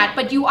gloom yet,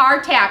 but you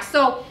are taxed.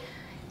 So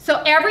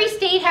every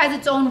state has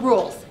its own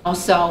rules.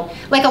 So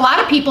like a lot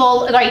of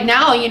people right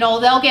now, you know,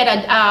 they'll get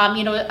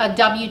a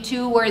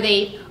W-2 where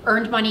they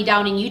earned money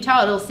down in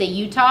Utah. It'll say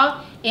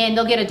Utah, and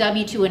they'll get a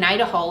W-2 in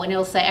Idaho, and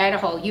it'll say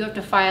Idaho, you have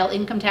to file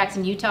income tax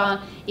in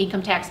Utah,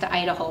 income tax to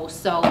Idaho.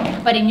 So,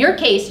 but in your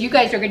case, you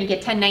guys are going to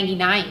get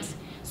 1099s.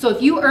 So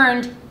if you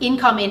earned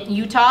income in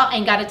Utah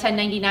and got a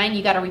 1099,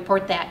 you got to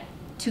report that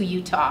to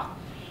Utah.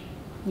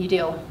 You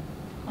do.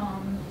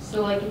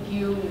 So like if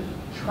you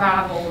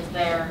traveled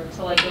there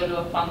to like go to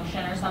a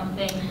function or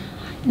something.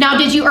 Now,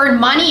 did you earn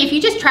money? If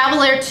you just travel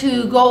there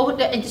to go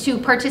to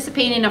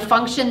participate in a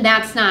function,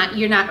 that's not,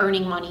 you're not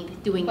earning money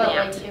doing But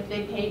that. like if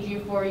they paid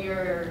you for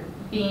your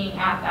being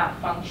at that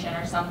function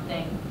or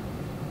something,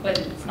 but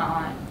it's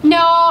not. No,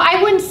 I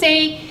wouldn't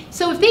say,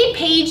 so if they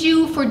paid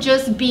you for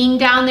just being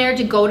down there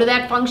to go to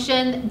that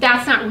function,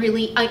 that's not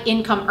really an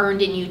income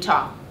earned in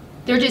Utah.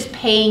 They're just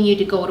paying you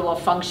to go to a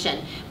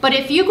function. But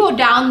if you go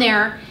down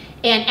there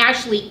and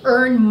actually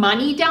earn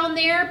money down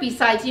there,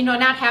 besides, you know,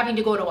 not having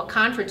to go to a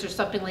conference or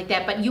something like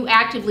that, but you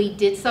actively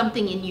did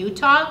something in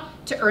Utah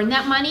to earn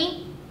that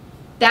money,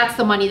 that's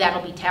the money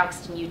that'll be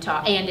taxed in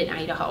Utah and in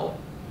Idaho.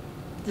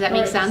 Does that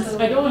make sense?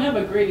 I don't have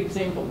a great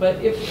example, but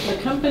if the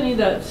company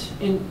that's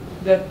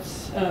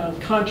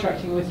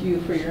contracting with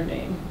you for your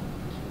name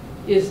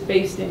is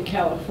based in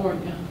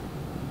California,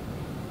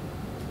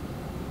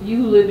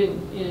 you live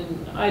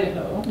in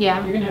Idaho.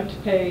 Yeah. You're gonna have to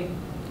pay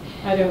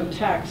Idaho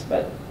tax,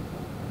 but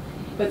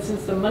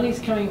since the money's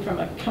coming from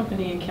a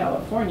company in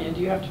California,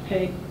 do you have to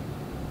pay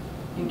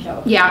in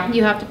California? Yeah,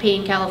 you have to pay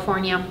in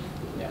California.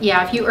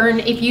 Yeah, if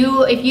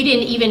you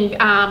didn't even,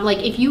 like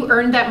if you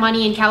earned that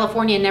money in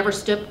California and never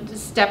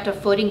stepped a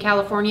foot in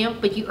California,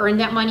 but you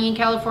earned that money in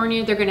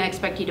California, they're gonna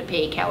expect you to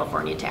pay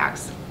California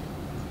tax.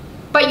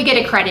 But you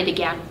get a credit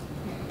again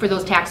for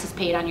those taxes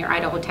paid on your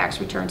Idaho tax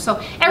return.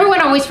 So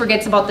everyone always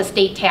forgets about the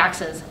state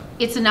taxes.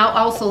 It's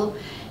also,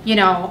 you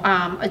know,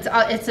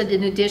 it's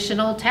an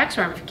additional tax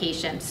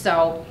ramification.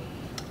 So,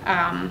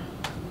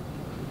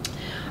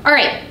 all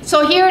right,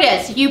 so here it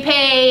is. You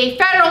pay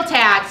federal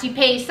tax, you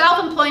pay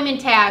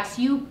self-employment tax,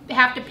 you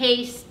have to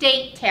pay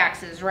state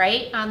taxes,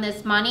 right, on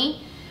this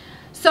money.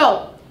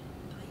 So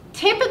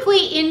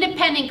typically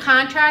independent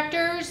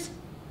contractors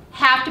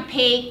have to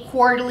pay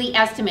quarterly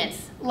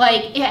estimates.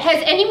 Like,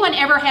 has anyone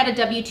ever had a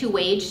W-2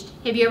 waged?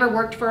 Have you ever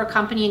worked for a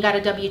company and got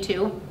a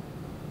W-2?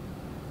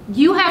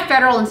 You have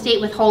federal and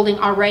state withholding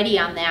already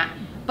on that.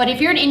 But if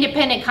you're an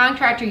independent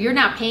contractor, you're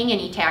not paying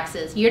any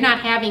taxes. You're not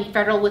having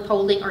federal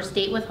withholding or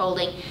state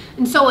withholding.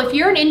 And so if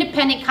you're an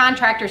independent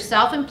contractor,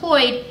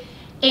 self-employed,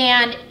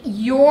 and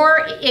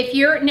if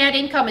your net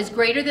income is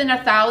greater than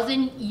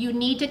 $1,000, you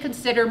need to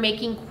consider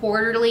making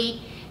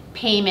quarterly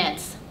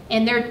payments.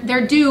 And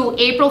they're due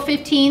April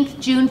 15th,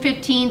 June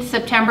 15th,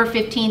 September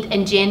 15th,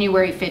 and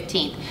January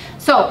 15th.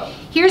 So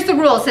here's the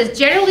rule. It says,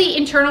 generally,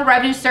 Internal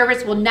Revenue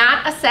Service will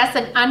not assess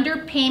an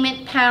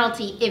underpayment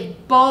penalty if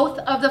both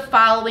of the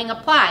following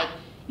apply.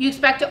 You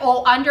expect to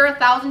owe under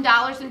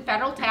 $1,000 in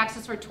federal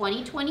taxes for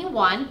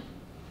 2021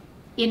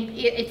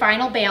 in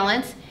final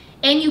balance,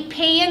 and you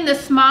pay in the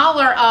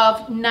smaller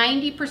of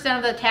 90%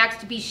 of the tax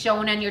to be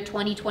shown on your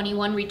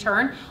 2021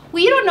 return.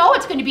 Well, you don't know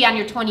what's going to be on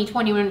your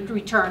 2021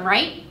 return,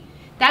 right?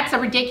 That's a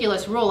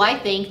ridiculous rule, I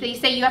think. They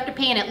say you have to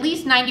pay in at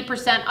least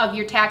 90% of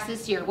your tax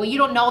this year. Well, you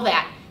don't know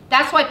that.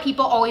 That's why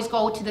people always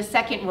go to the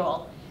second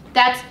rule.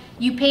 That's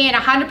you pay in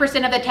 100%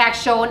 of the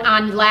tax shown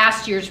on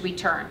last year's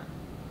return.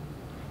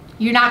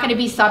 You're not going to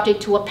be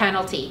subject to a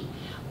penalty.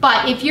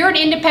 But if you're an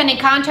independent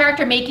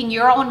contractor making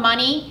your own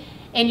money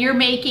and you're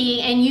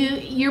making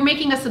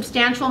a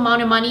substantial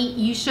amount of money,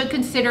 you should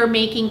consider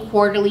making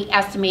quarterly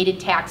estimated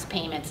tax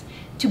payments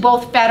to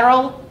both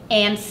federal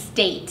and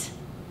state.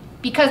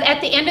 Because at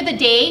the end of the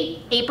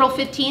day, April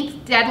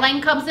 15th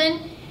deadline comes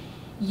in,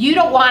 you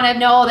don't want to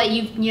know that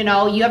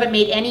you haven't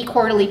made any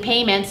quarterly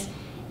payments.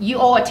 You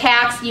owe a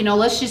tax,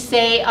 let's just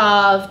say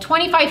of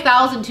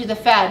 $25,000 to the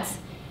feds.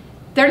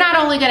 They're not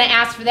only going to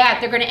ask for that,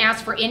 they're going to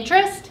ask for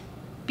interest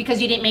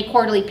because you didn't make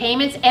quarterly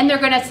payments, and they're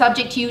going to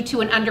subject you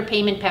to an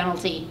underpayment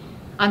penalty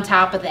on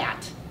top of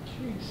that.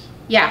 Jeez.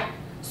 Yeah.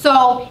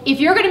 So if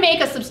you're going to make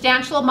a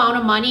substantial amount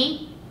of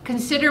money,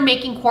 consider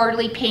making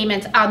quarterly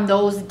payments on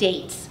those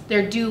dates.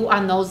 They're due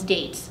on those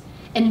dates.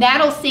 And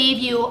that'll save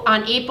you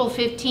on April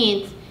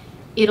 15th,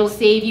 it'll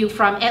save you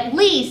from at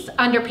least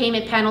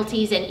underpayment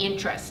penalties and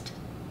interest.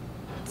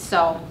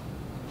 So,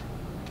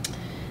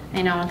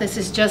 I know this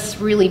is just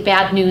really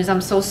bad news.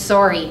 I'm so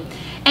sorry.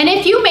 And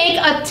if you make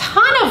a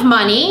ton of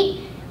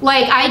money,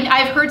 like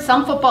I've heard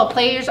some football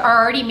players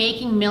are already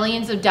making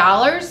millions of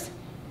dollars,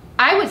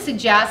 I would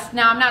suggest,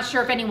 now I'm not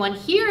sure if anyone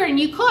here, and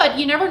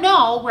you never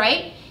know,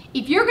 right?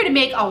 If you're going to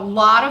make a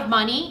lot of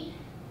money,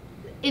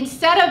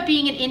 instead of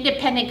being an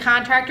independent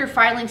contractor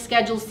filing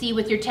Schedule C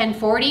with your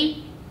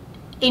 1040,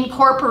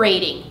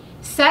 incorporating.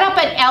 Set up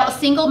a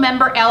single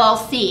member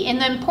LLC.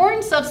 And the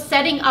importance of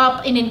setting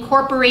up an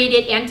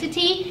incorporated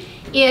entity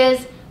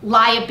is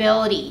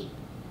liability,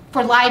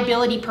 for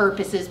liability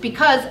purposes.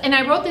 Because, and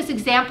I wrote this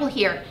example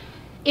here,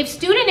 if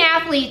student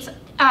athletes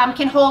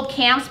can hold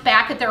camps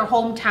back at their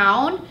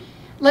hometown,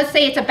 let's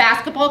say it's a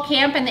basketball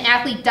camp and the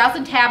athlete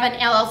doesn't have an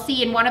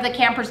LLC and one of the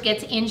campers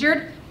gets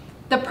injured,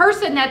 the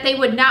person that they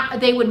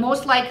would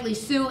most likely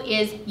sue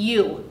is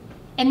you.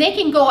 And they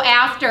can go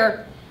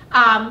after,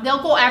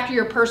 they'll go after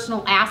your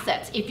personal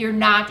assets if you're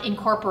not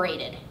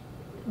incorporated.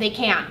 They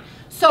can.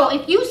 So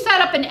if you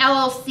set up an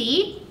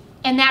LLC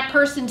and that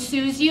person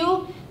sues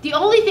you, the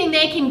only thing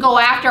they can go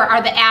after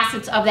are the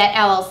assets of that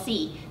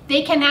LLC.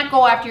 They cannot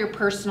go after your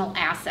personal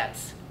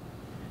assets.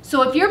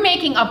 So if you're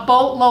making a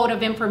boatload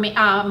of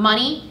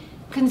money,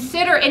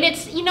 consider, and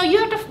it's, you know, you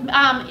have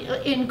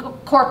to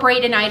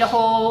incorporate in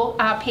Idaho,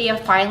 pay a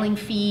filing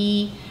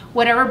fee,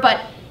 whatever,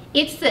 but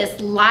it's this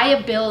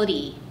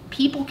liability.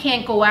 People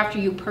can't go after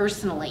you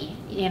personally,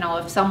 you know,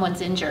 if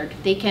someone's injured.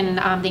 They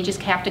can, they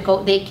just have to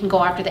go, they can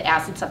go after the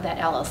assets of that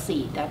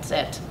LLC. That's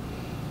it.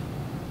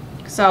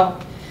 So,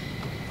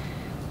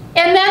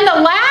 and then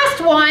the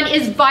last one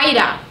is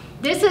VITA.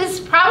 This is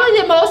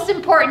probably the most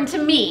important to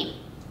me.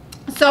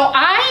 So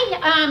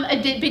I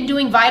have been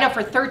doing VITA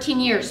for 13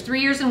 years, 3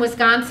 years in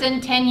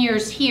Wisconsin, 10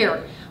 years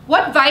here.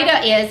 What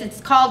VITA is,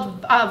 it's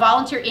called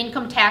Volunteer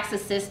Income Tax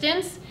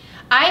Assistance.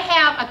 I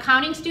have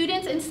accounting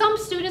students and some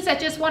students that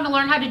just want to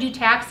learn how to do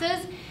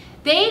taxes.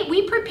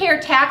 We prepare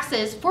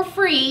taxes for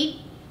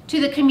free to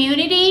the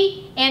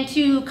community and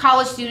to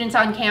college students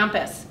on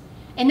campus.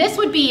 And this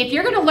would be, if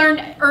you're going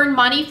to earn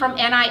money from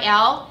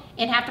NIL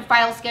and have to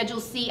file Schedule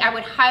C, I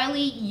would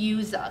highly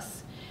use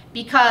us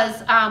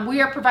because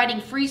we are providing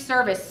free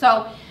service.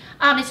 So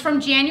it's from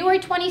January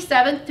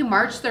 27th to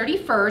March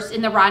 31st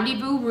in the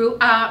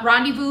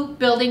Rendezvous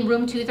Building,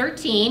 Room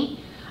 213.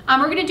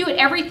 We're going to do it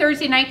every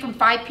Thursday night from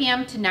 5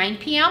 p.m. to 9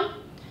 p.m.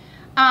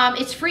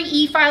 It's free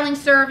e-filing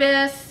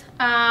service.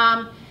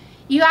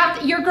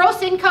 Your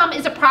gross income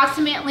is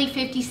approximately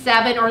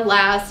 57 or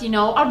less, you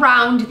know,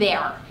 around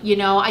there. You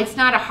know, it's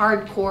not a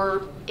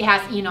hardcore, it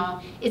has, you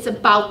know, it's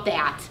about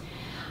that.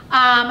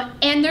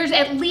 And there's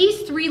at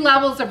least 3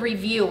 levels of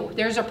review.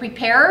 There's a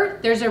preparer,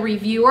 there's a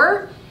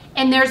reviewer,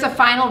 and there's a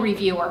final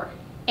reviewer.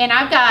 And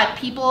I've got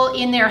people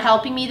in there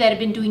helping me that have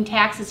been doing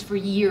taxes for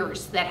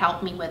years that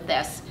help me with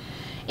this.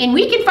 And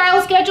we can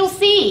file Schedule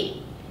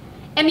C.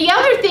 And the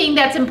other thing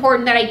that's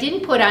important that I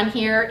didn't put on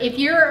here, if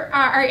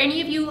are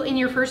any of you in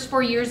your first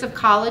 4 years of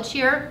college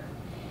here,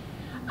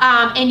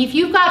 and if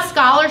you've got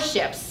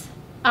scholarships,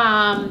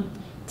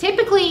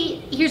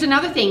 typically, here's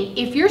another thing,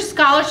 if your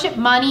scholarship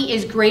money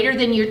is greater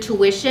than your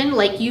tuition,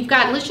 like you've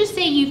got, let's just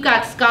say you've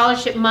got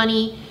scholarship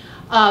money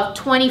of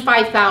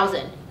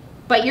 $25,000,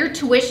 but your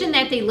tuition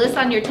that they list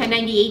on your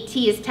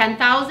 1098-T is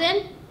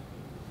 $10,000,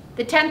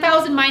 the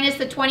 $10,000 minus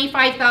the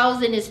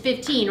 $25,000 is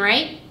 $15,000,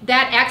 right?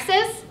 That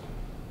excess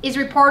is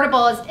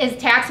reportable as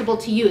taxable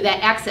to you,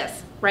 that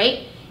excess,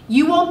 right?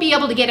 You won't be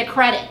able to get a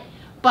credit.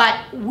 But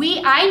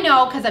I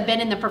know, because I've been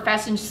in the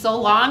profession so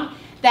long,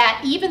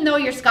 that even though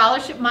your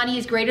scholarship money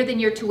is greater than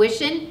your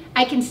tuition,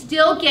 I can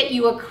still get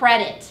you a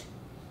credit.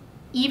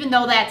 Even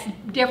though that's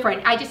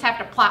different, I just have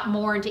to plot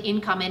more into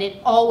income, and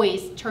it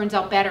always turns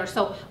out better.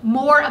 So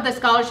more of the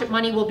scholarship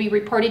money will be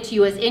reported to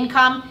you as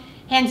income.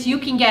 Hence, you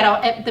can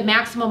get the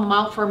maximum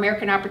amount for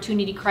American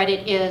Opportunity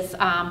Credit is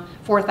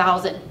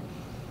 $4,000.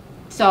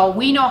 So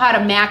we know how to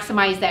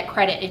maximize that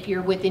credit if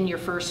you're within your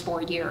first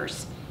 4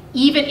 years,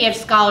 even if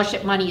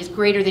scholarship money is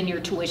greater than your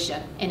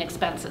tuition and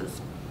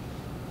expenses.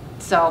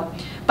 So,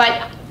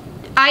 but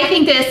I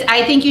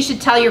think you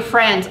should tell your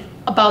friends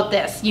about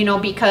this, you know,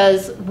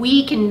 because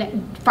we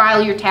can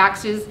file your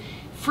taxes,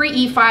 free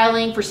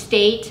e-filing for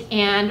state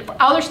and for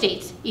other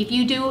states. If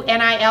you do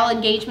NIL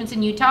engagements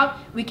in Utah,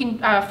 we can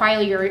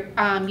file your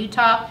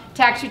Utah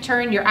tax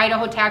return, your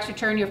Idaho tax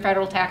return, your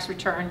federal tax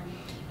return,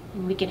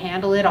 and we can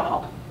handle it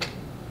all.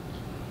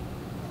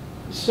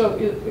 So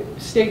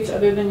states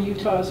other than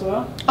Utah as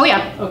well? Oh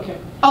yeah. Okay.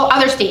 Oh,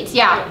 other states,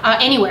 yeah,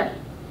 anywhere.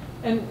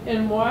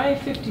 And why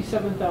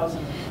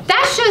 57,000?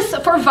 That's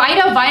just for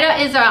VITA.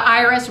 VITA is an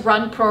IRS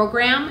run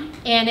program,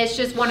 and it's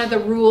just one of the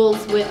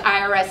rules with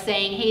IRS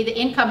saying, hey, the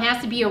income has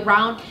to be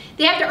around,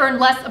 they have to earn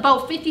less,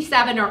 about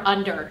 57 or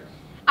under.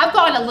 I've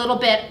gone a little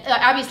bit,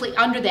 obviously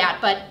under that,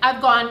 but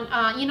I've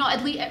gone, you know,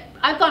 at least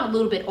I've gone a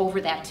little bit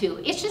over that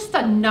too. It's just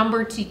a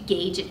number to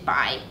gauge it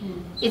by.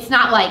 It's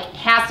not like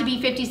has to be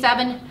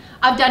 57.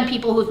 I've done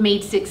people who've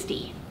made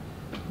 60,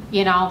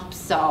 you know,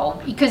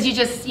 so, because you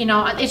just, you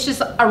know, it's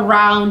just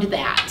around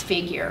that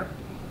figure.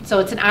 So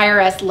it's an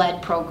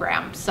IRS-led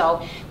program.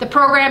 So the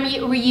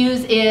program we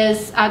use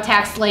is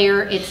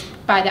TaxSlayer. It's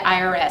by the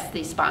IRS.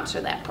 They sponsor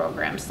that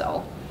program.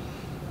 So,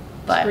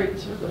 but Great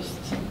service.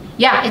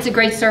 yeah, it's a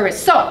great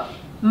service. So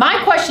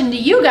my question to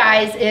you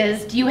guys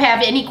is, do you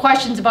have any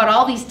questions about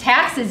all these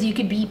taxes you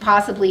could be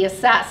possibly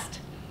assessed?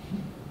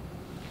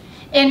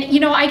 And, you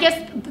know, I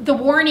guess the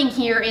warning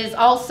here is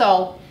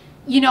also,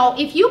 you know,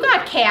 if you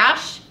got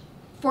cash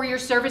for your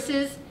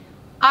services,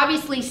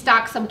 obviously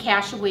stock some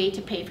cash away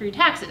to pay for your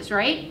taxes,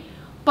 right?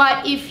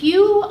 But if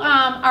you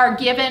are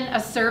given a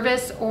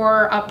service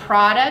or a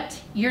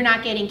product, you're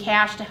not getting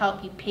cash to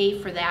help you pay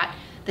for that,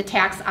 the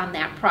tax on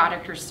that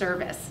product or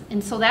service.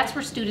 And so that's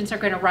where students are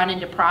going to run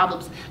into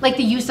problems, like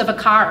the use of a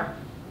car.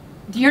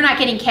 You're not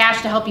getting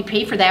cash to help you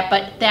pay for that,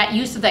 but that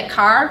use of that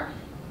car,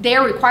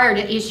 they're required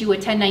to issue a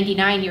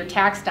 1099, you're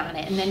taxed on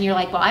it. And then you're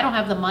like, well, I don't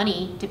have the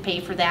money to pay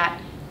for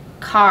that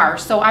car.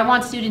 So I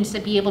want students to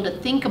be able to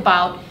think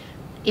about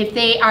if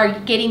they are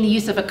getting the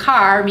use of a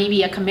car,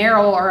 maybe a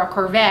Camaro or a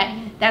Corvette,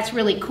 that's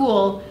really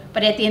cool,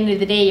 but at the end of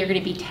the day, you're going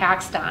to be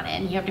taxed on it,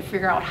 and you have to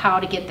figure out how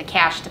to get the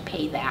cash to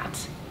pay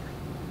that.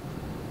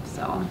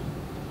 So.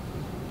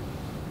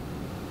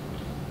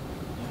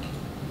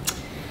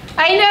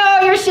 I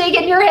know, you're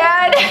shaking your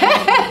head.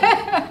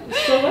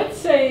 So let's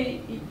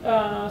say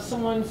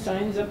someone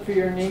signs up for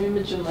your name,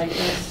 image, and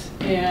likeness,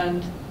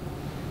 and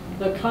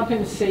the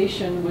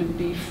compensation would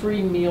be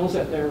free meals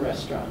at their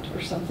restaurant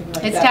or something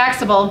like that. It's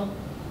taxable.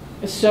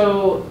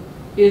 So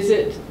is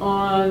it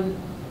on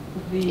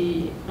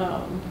the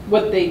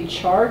what they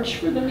charge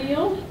for the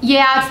meal?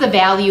 Yeah, it's the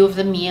value of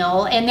the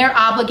meal, and they're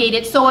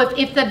obligated. So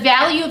if the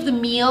value of the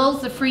meals,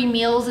 the free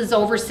meals, is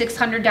over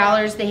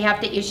 $600, they have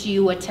to issue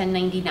you a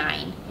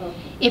 1099. Okay.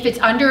 If it's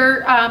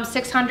under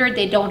 $600,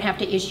 they don't have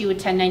to issue a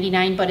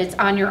 1099, but it's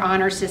on your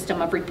honor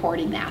system of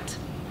reporting that.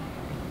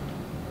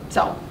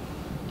 So,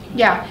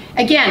 yeah,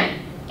 again,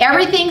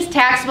 everything's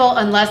taxable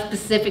unless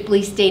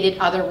specifically stated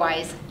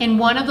otherwise. And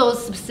one of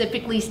those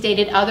specifically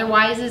stated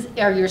otherwises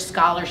are your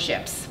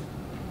scholarships.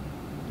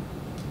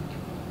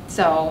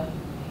 So,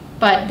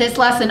 but this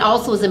lesson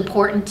also is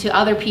important to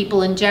other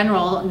people in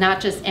general, not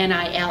just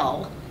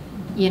NIL,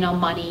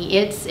 money.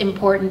 It's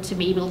important to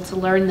be able to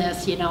learn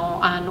this,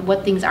 on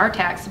what things are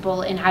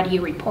taxable and how do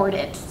you report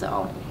it.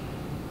 So,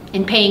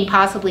 and paying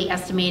possibly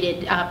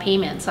estimated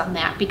payments on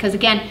that. Because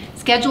again,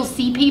 Schedule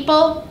C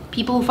people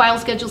who file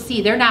Schedule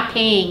C, they're not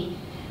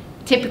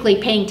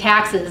typically paying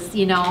taxes,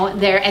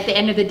 they're at the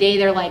end of the day,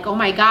 they're like, oh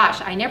my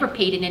gosh, I never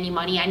paid in any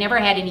money. I never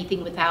had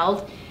anything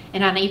withheld.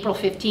 And on April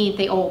 15th,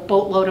 they owe a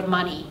boatload of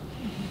money.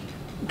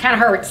 It kind of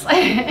hurts.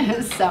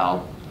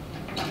 So,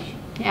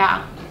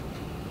 yeah.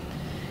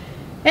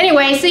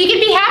 Anyway, so you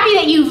can be happy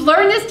that you've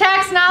learned this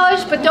tax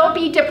knowledge, but don't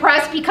be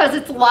depressed because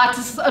it's a lot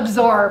to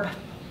absorb.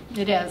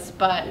 It is,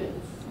 but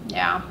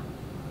yeah,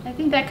 I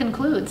think that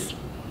concludes.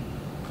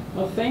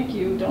 Well, thank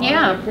you, Dawn.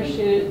 Yeah. I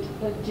appreciate it.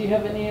 Do you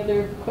have any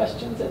other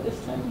questions at this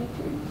time,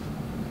 Nikki?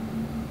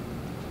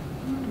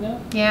 No?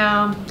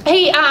 Yeah.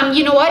 Hey,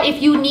 you know what?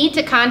 If you need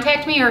to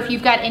contact me, or if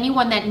you've got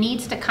anyone that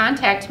needs to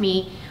contact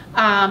me,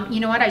 you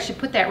know what? I should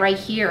put that right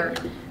here.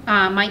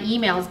 My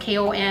email is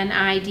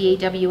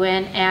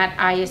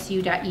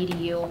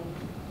konidawn@isu.edu.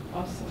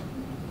 Awesome.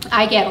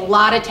 I get a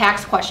lot of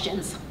tax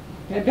questions.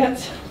 I bet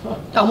so.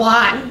 A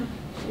lot.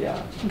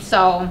 Yeah.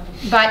 So,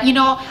 but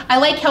I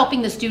like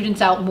helping the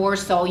students out more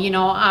so,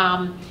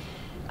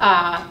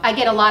 I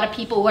get a lot of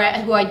people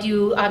who I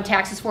do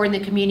taxes for in the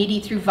community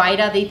through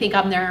VITA. They think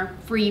I'm their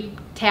free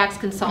tax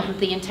consultant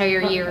the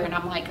entire year, and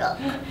I'm like, ugh.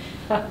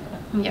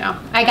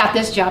 I got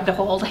this job to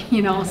hold,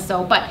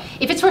 so, but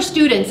if it's for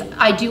students,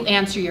 I do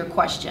answer your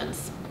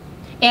questions.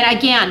 And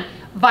again,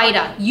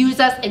 VITA, use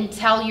us and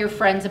tell your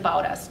friends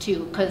about us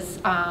too, because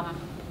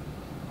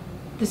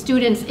the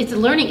students, it's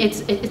learning,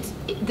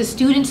 the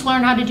students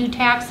learn how to do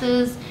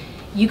taxes.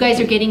 You guys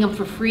are getting them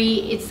for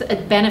free. It's a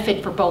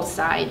benefit for both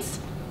sides.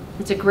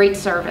 It's a great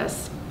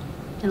service.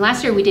 And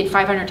last year we did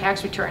 500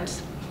 tax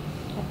returns.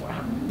 Oh,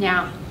 wow.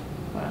 Yeah.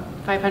 Wow.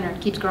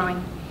 500 keeps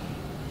growing.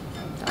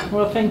 So.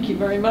 Well, thank you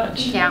very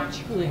much. Yeah.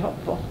 It's really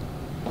helpful.